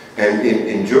 And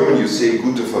in German you say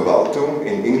gute Verwaltung,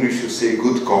 in English you say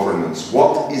good governance.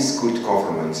 What is good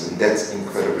governance? And that's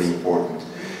incredibly important.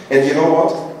 And you know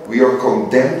what? We are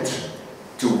condemned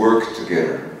to work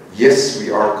together. Yes,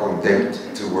 we are condemned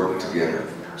to work together.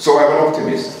 So I'm an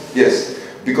optimist, yes,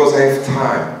 because I have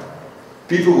time.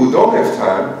 People who don't have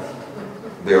time,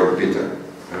 they are bitter.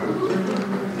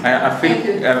 I think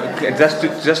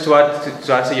just to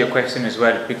answer your question as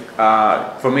well,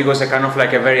 for me it was a kind of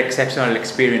like a very exceptional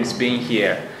experience being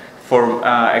here for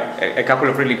a couple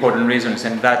of really important reasons,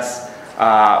 and that's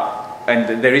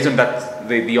and the reason that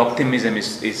the optimism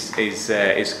is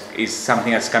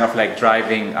something that's kind of like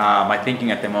driving my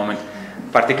thinking at the moment,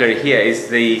 particularly here,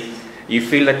 is you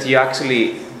feel that you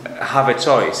actually have a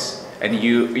choice, and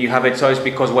you have a choice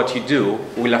because what you do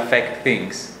will affect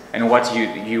things. And what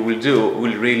you will do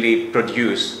will really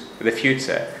produce the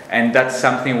future. And that's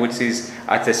something which is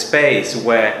at a space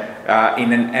where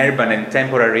in an urban and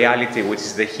temporary reality, which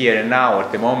is the here and now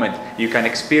at the moment, you can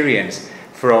experience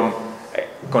from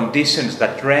conditions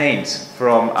that range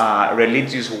from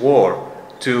religious war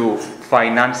to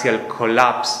financial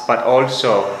collapse, but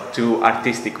also to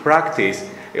artistic practice,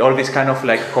 all this kind of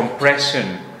like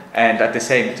compression and at the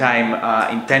same time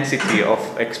intensity of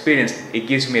experience. It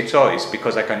gives me a choice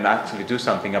because I can actually do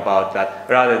something about that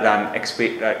rather than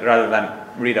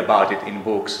read about it in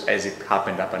books as it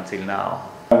happened up until now.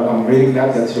 I'm really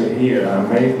glad that you're here. I'm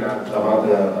very glad about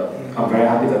I'm very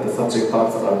happy that the subject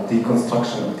talks about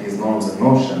deconstruction of these norms and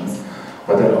notions,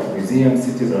 whether of museums,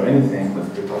 cities, or anything. But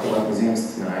we talk about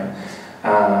museums tonight,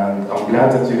 and I'm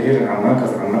glad that you're here in Amman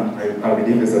because I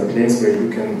believe it's a place where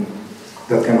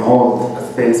that can hold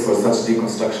a space for such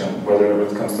deconstruction, whether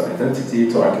it comes to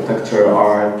identity, to architecture,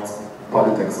 art,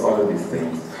 politics, all of these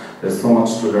things. There's so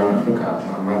much to learn and look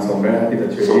at, man, so I'm very happy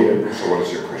that you're here. So what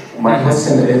is your question? My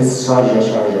question is Sharjah,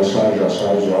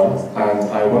 and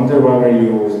I wonder why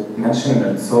you mentioned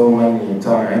it so many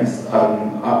times.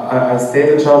 I stayed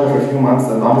in Sharjah for a few months,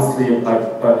 and honestly,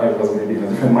 I was maybe in a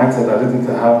different mindset. I didn't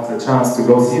have the chance to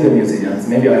go see the museums.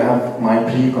 Maybe I have my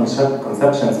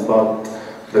preconceptions about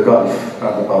the Gulf,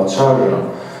 about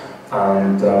Sharjah,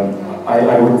 and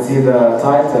I would see the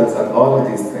titles and all of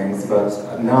these things,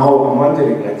 but now I'm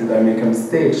wondering, like, did I make a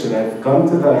mistake? Should I have come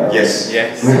to the... Yes.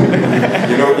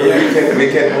 You know, we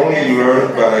can only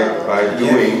learn by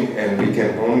doing, and we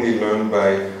can only learn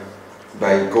by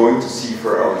by going to see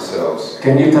for ourselves.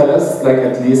 Can you tell us, like,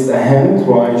 at least a hint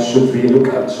why should we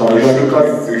look at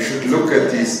Sharjah? You should look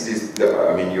at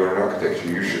I mean, you're an architecture,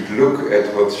 you should look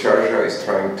at what Sharjah is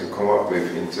trying to come up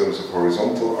with in terms of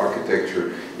horizontal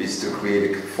architecture, is to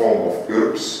create a form of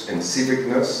urbs and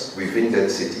civicness within that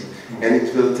city. And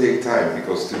it will take time,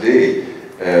 because today,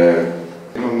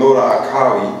 Nora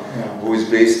Akawi, who is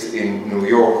based in New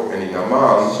York and in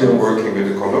Amman, and working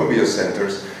with the Columbia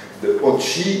centers, what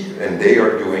she and they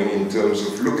are doing in terms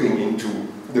of looking into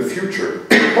the future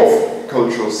of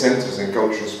cultural centers and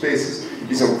cultural spaces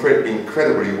is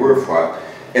incredibly worthwhile.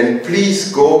 And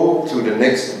please go to the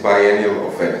next biennial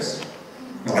of Venice.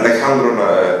 Alejandro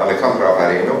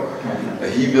Avareno,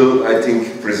 he will, I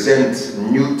think, present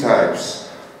new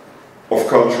types of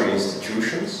cultural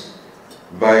institutions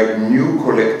by new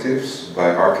collectives,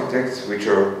 by architects, which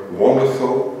are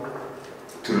wonderful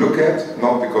to look at,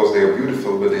 not because they are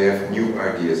beautiful, but they have new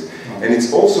ideas. And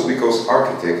it's also because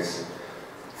architects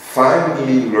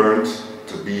finally learned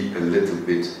to be a little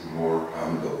bit more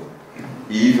humble.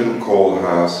 Even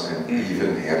Koolhaas and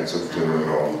even Herzog de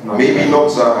Meuron. Maybe not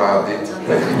Zaha did.